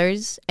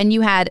 $500 and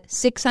you had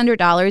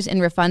 $600 in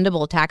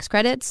refundable tax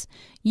credits,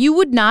 you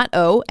would not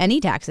owe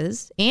any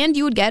taxes and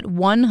you would get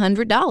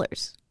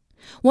 $100.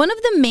 One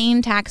of the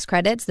main tax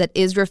credits that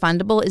is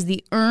refundable is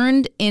the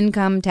Earned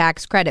Income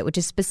Tax Credit, which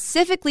is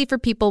specifically for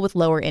people with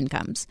lower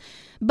incomes.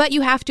 But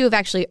you have to have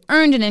actually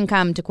earned an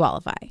income to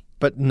qualify.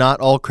 But not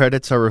all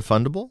credits are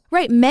refundable?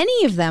 Right,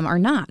 many of them are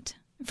not.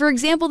 For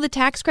example, the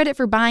tax credit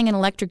for buying an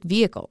electric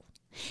vehicle.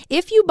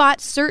 If you bought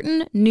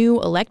certain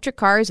new electric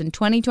cars in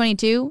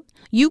 2022,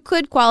 you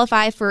could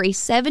qualify for a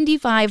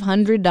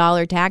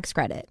 $7,500 tax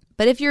credit.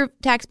 But if your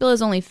tax bill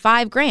is only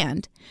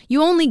 $5,000,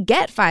 you only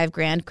get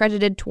 $5,000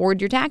 credited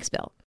toward your tax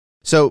bill.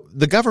 So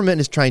the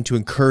government is trying to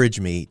encourage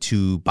me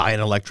to buy an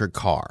electric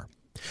car.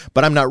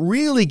 But I'm not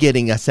really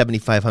getting a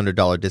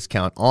 $7,500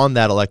 discount on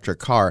that electric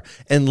car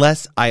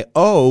unless I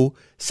owe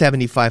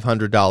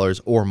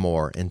 $7,500 or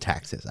more in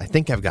taxes. I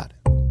think I've got it.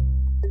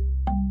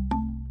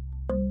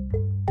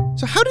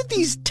 So how did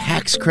these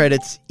tax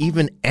credits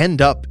even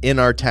end up in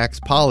our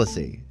tax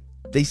policy?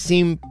 They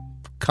seem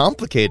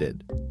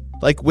complicated.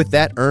 Like with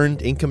that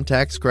earned income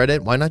tax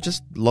credit, why not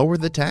just lower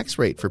the tax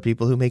rate for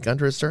people who make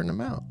under a certain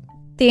amount?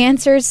 The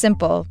answer is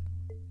simple.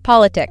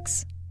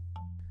 Politics.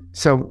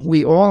 So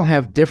we all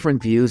have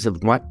different views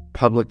of what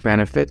public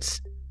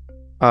benefits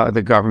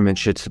the government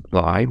should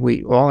supply.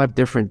 We all have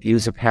different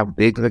views of how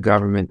big the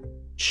government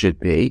should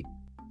be.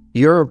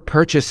 Your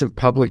purchase of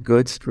public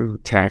goods through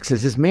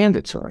taxes is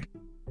mandatory.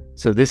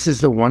 So this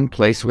is the one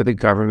place where the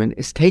government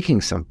is taking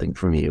something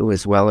from you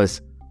as well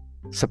as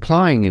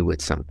supplying you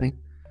with something.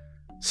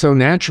 So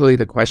naturally,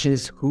 the question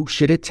is, who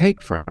should it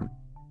take from?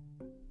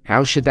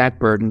 How should that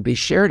burden be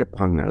shared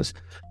among those?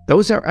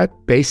 Those are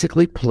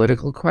basically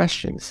political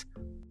questions.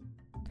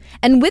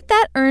 And with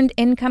that earned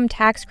income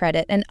tax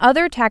credit and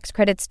other tax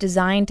credits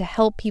designed to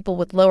help people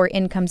with lower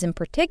incomes in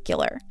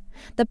particular,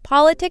 the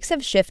politics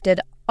have shifted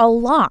a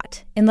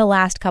lot in the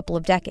last couple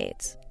of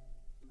decades.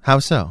 How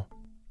so?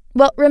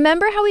 Well,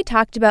 remember how we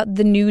talked about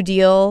the New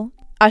Deal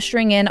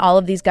ushering in all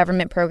of these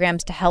government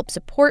programs to help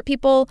support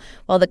people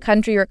while the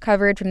country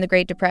recovered from the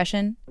Great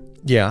Depression?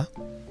 Yeah.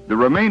 The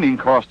remaining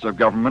costs of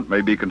government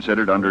may be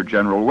considered under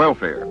general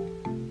welfare.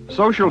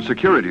 Social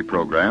security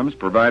programs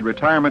provide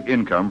retirement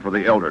income for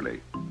the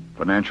elderly,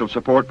 financial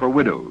support for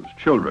widows,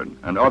 children,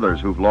 and others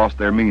who've lost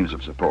their means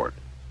of support,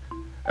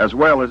 as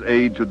well as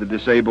aid to the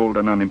disabled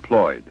and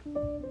unemployed.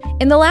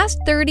 In the last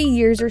 30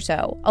 years or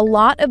so, a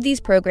lot of these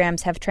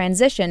programs have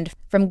transitioned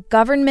from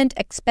government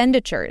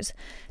expenditures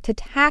to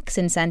tax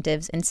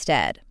incentives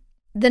instead.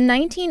 The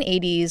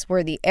 1980s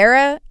were the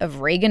era of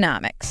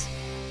Reaganomics,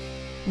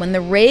 when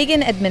the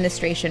Reagan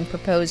administration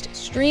proposed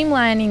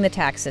streamlining the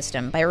tax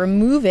system by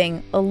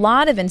removing a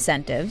lot of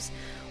incentives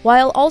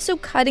while also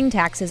cutting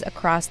taxes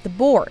across the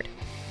board.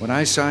 When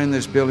I sign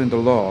this bill into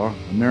law,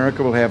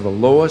 America will have the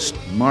lowest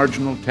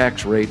marginal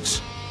tax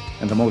rates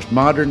and the most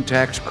modern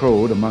tax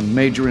code among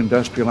major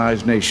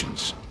industrialized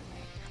nations.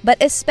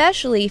 But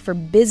especially for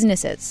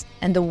businesses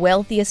and the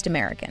wealthiest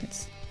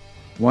Americans.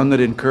 One that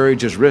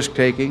encourages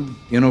risk-taking,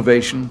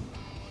 innovation,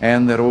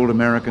 and that old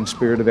American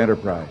spirit of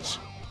enterprise.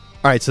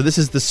 All right, so this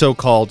is the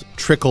so-called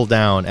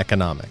trickle-down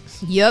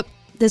economics. Yep.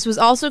 This was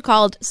also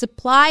called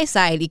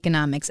supply-side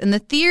economics, and the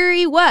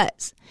theory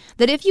was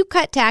that if you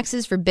cut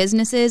taxes for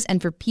businesses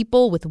and for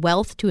people with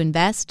wealth to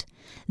invest,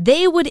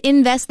 they would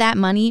invest that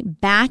money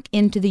back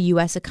into the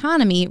U.S.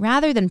 economy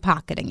rather than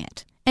pocketing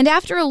it. And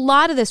after a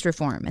lot of this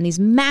reform and these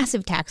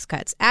massive tax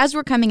cuts, as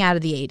we're coming out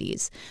of the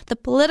 80s, the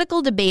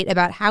political debate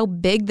about how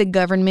big the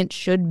government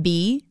should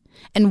be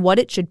and what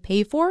it should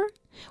pay for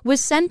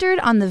was centered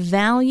on the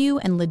value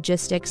and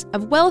logistics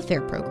of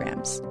welfare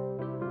programs.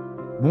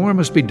 More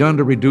must be done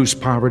to reduce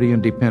poverty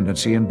and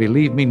dependency, and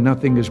believe me,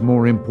 nothing is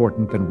more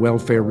important than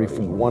welfare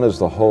reform. One is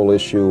the whole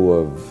issue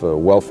of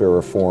welfare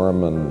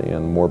reform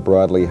and more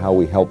broadly how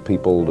we help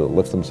people to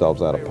lift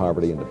themselves out of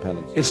poverty and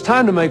dependence. It's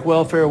time to make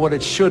welfare what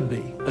it should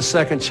be, a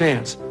second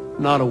chance,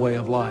 not a way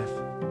of life.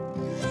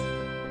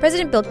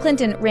 President Bill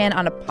Clinton ran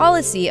on a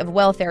policy of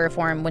welfare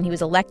reform when he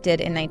was elected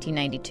in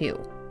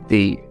 1992.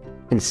 The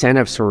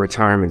incentives for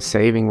retirement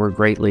saving were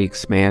greatly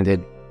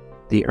expanded.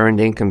 The earned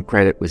income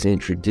credit was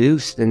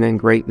introduced and then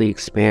greatly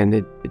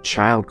expanded. The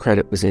child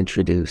credit was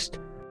introduced.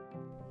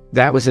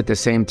 That was at the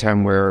same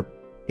time where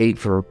aid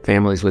for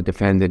families with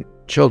dependent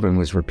children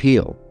was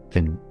repealed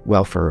in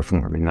welfare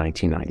reform in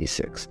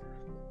 1996.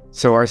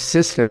 So our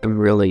system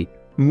really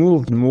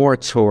moved more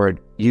toward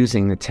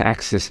using the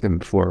tax system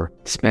for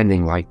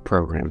spending-like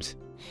programs.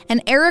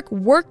 And Eric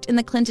worked in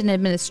the Clinton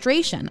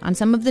administration on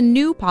some of the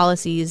new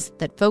policies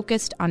that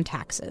focused on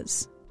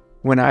taxes.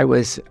 When I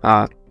was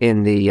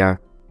in the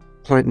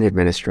Clinton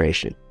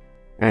administration,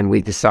 and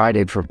we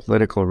decided for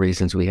political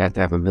reasons we had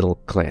to have a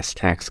middle-class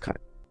tax cut.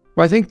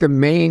 Well, I think the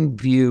main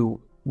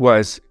view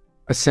was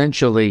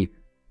essentially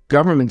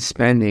government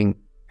spending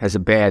has a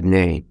bad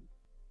name,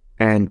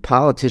 and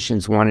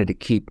politicians wanted to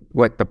keep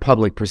what the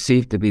public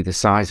perceived to be the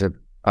size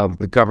of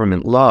the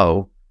government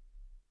low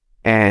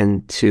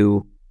and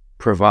to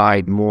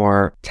provide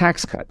more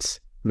tax cuts,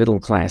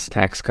 middle-class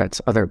tax cuts,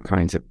 other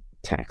kinds of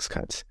tax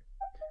cuts.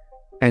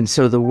 And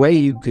so the way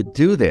you could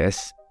do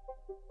this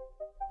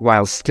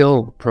while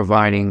still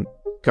providing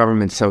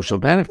government social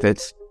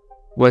benefits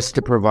was to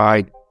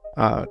provide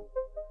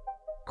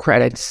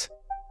credits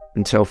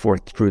and so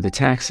forth through the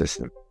tax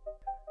system.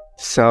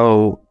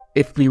 So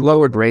if we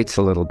lowered rates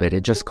a little bit,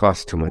 it just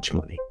cost too much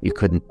money. You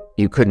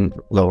couldn't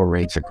lower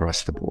rates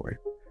across the board.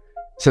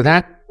 So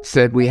that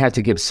said we had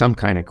to give some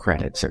kind of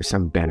credits or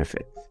some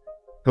benefit.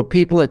 So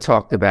people had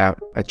talked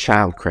about a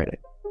child credit,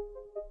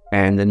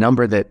 and the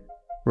number that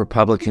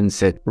Republicans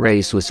had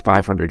raised was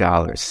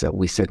 $500. So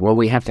we said, well,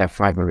 we have to have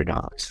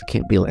 $500. It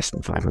can't be less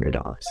than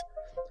 $500.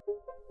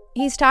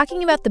 He's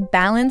talking about the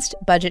Balanced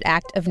Budget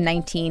Act of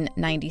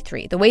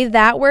 1993. The way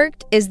that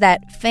worked is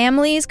that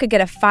families could get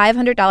a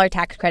 $500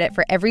 tax credit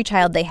for every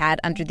child they had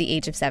under the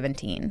age of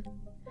 17.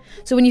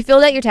 So when you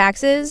filled out your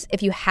taxes,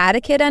 if you had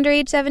a kid under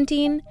age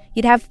 17,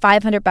 you'd have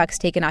 $500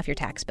 taken off your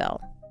tax bill.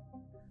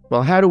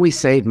 Well, how do we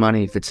save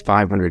money if it's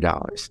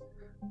 $500?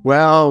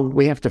 Well,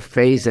 we have to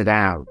phase it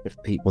out if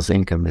people's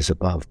income is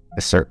above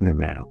a certain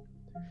amount.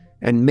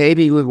 And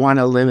maybe we want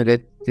to limit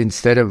it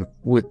instead of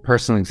with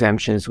personal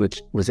exemptions,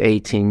 which was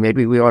 18,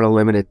 maybe we ought to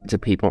limit it to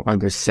people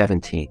under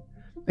 17.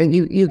 And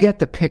you get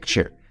the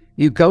picture.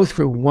 You go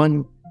through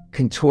one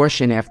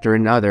contortion after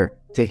another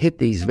to hit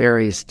these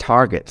various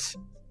targets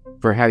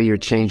for how you're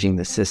changing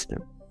the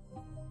system.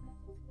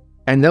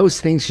 And those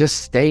things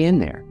just stay in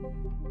there.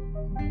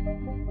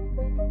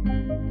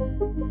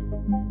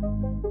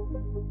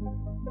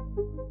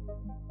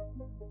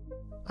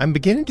 I'm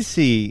beginning to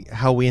see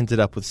how we ended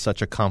up with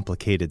such a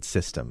complicated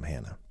system,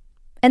 Hannah.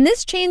 And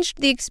this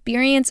changed the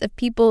experience of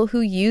people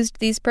who used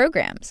these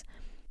programs.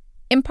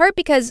 In part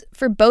because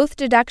for both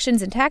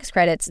deductions and tax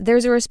credits,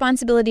 there's a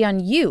responsibility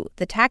on you,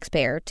 the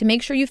taxpayer, to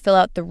make sure you fill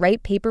out the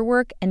right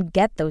paperwork and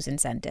get those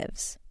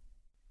incentives.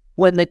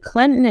 When the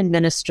Clinton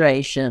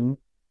administration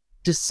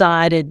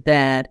decided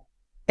that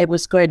it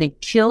was going to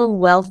kill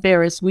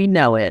welfare as we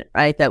know it,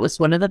 right? That was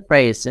one of the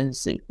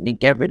phrases,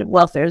 get rid of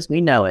welfare as we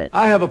know it.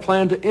 I have a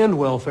plan to end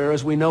welfare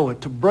as we know it,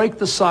 to break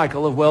the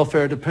cycle of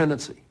welfare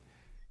dependency.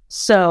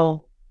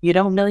 So you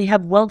don't really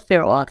have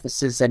welfare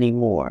offices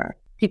anymore.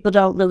 People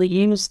don't really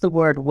use the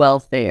word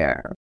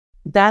welfare.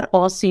 That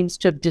all seems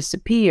to have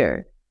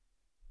disappeared.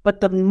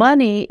 But the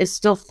money is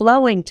still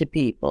flowing to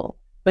people.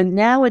 But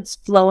now it's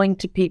flowing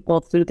to people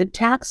through the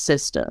tax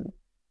system.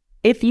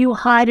 If you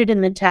hide it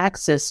in the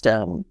tax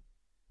system,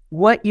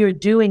 what you're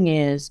doing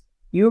is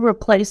you're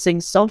replacing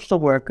social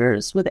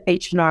workers with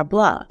H&R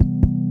Block.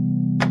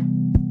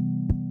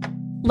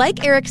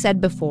 Like Eric said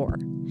before,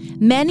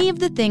 many of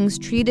the things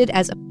treated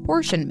as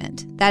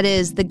apportionment, that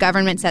is, the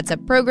government sets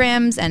up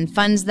programs and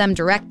funds them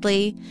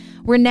directly,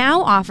 were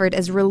now offered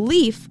as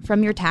relief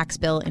from your tax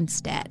bill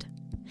instead.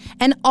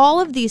 And all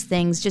of these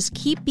things just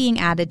keep being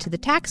added to the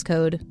tax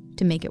code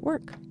to make it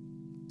work.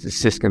 The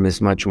system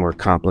is much more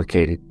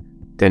complicated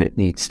than it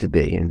needs to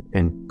be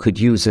and could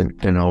use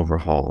an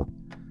overhaul.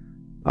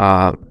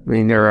 I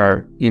mean, there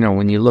are,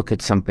 when you look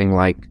at something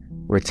like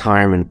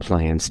retirement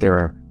plans, there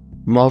are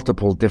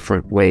multiple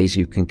different ways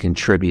you can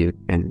contribute.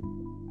 And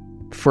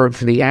for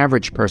the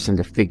average person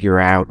to figure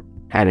out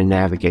how to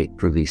navigate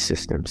through these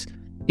systems,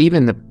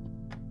 even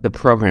the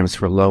programs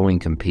for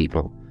low-income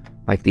people,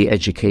 like the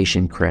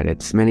education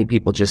credits, many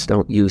people just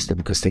don't use them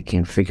because they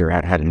can't figure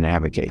out how to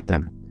navigate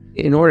them.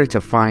 In order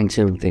to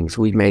fine-tune things,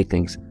 we've made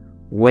things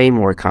way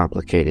more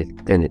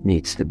complicated than it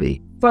needs to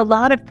be. For a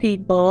lot of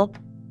people,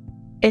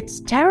 it's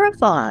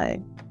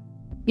terrifying.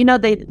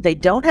 They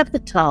don't have the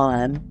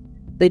time.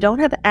 They don't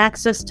have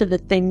access to the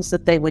things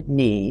that they would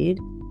need.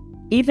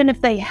 Even if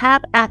they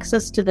have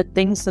access to the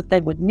things that they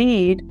would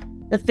need,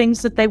 the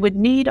things that they would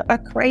need are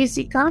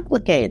crazy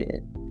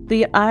complicated.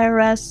 the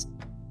IRS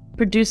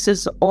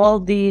produces all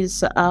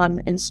these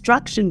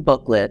instruction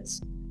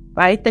booklets,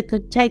 right, that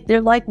could take, they're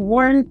like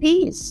War and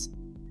Peace.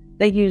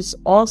 They use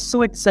all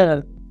sorts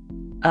of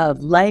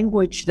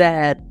language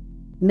that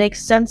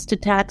makes sense to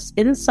tax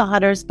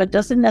insiders, but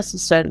doesn't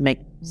necessarily make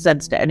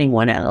sense to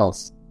anyone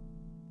else.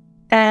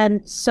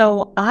 And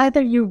so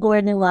either you're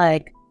going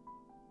to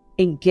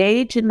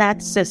engage in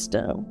that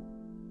system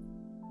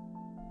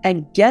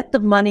and get the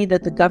money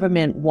that the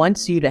government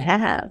wants you to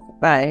have,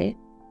 right?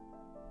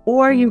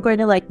 Or you're going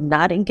to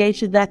not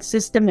engage in that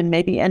system and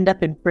maybe end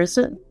up in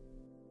prison.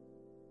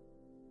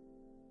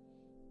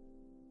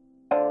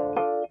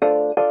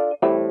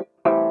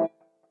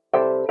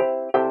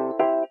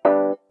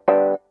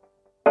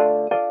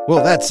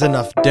 Well, that's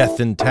enough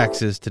death and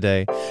taxes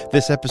today.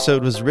 This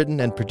episode was written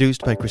and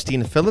produced by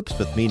Christina Phillips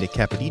with me, Nick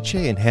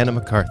Capodice, and Hannah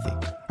McCarthy.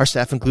 Our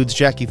staff includes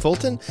Jackie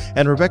Fulton,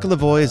 and Rebecca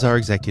Lavoie is our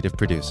executive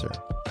producer.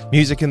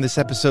 Music in this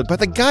episode by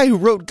the guy who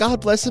wrote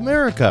God Bless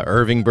America,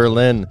 Irving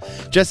Berlin.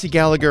 Jesse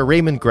Gallagher,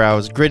 Raymond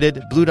Grouse,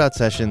 Gridded, Blue Dot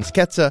Sessions,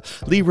 Ketza,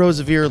 Lee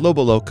Rosevere,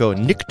 Lobo Loco,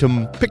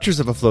 Nictum, Pictures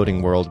of a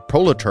Floating World,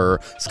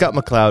 Prolator, Scott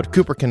McLeod,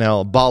 Cooper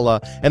Cannell,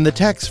 Bala, and the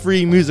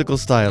tax-free musical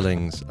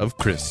stylings of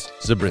Chris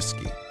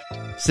Zabriskie.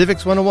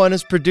 Civics 101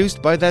 is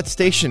produced by that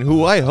station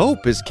who I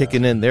hope is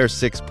kicking in their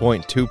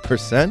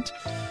 6.2%,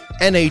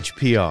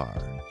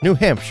 NHPR, New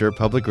Hampshire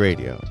Public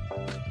Radio.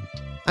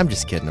 I'm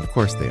just kidding, of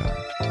course they are.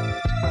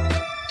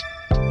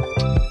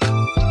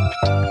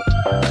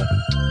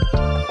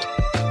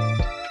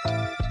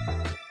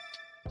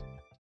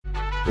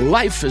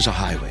 Life is a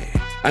highway,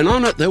 and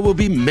on it there will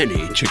be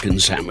many chicken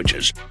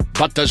sandwiches.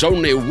 But there's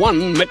only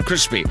one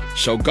McCrispy,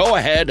 so go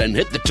ahead and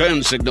hit the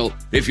turn signal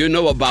if you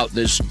know about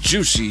this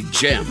juicy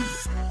gem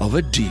of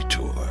a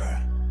detour.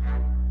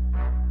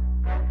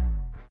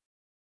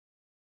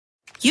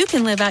 You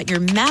can live out your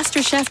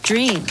MasterChef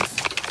dreams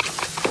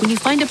when you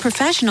find a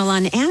professional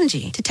on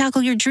Angie to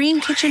tackle your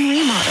dream kitchen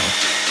remodel.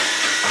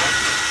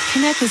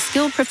 Connect with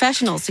skilled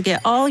professionals to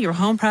get all your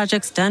home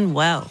projects done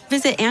well.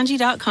 Visit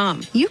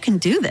Angie.com. You can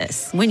do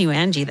this when you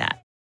Angie that.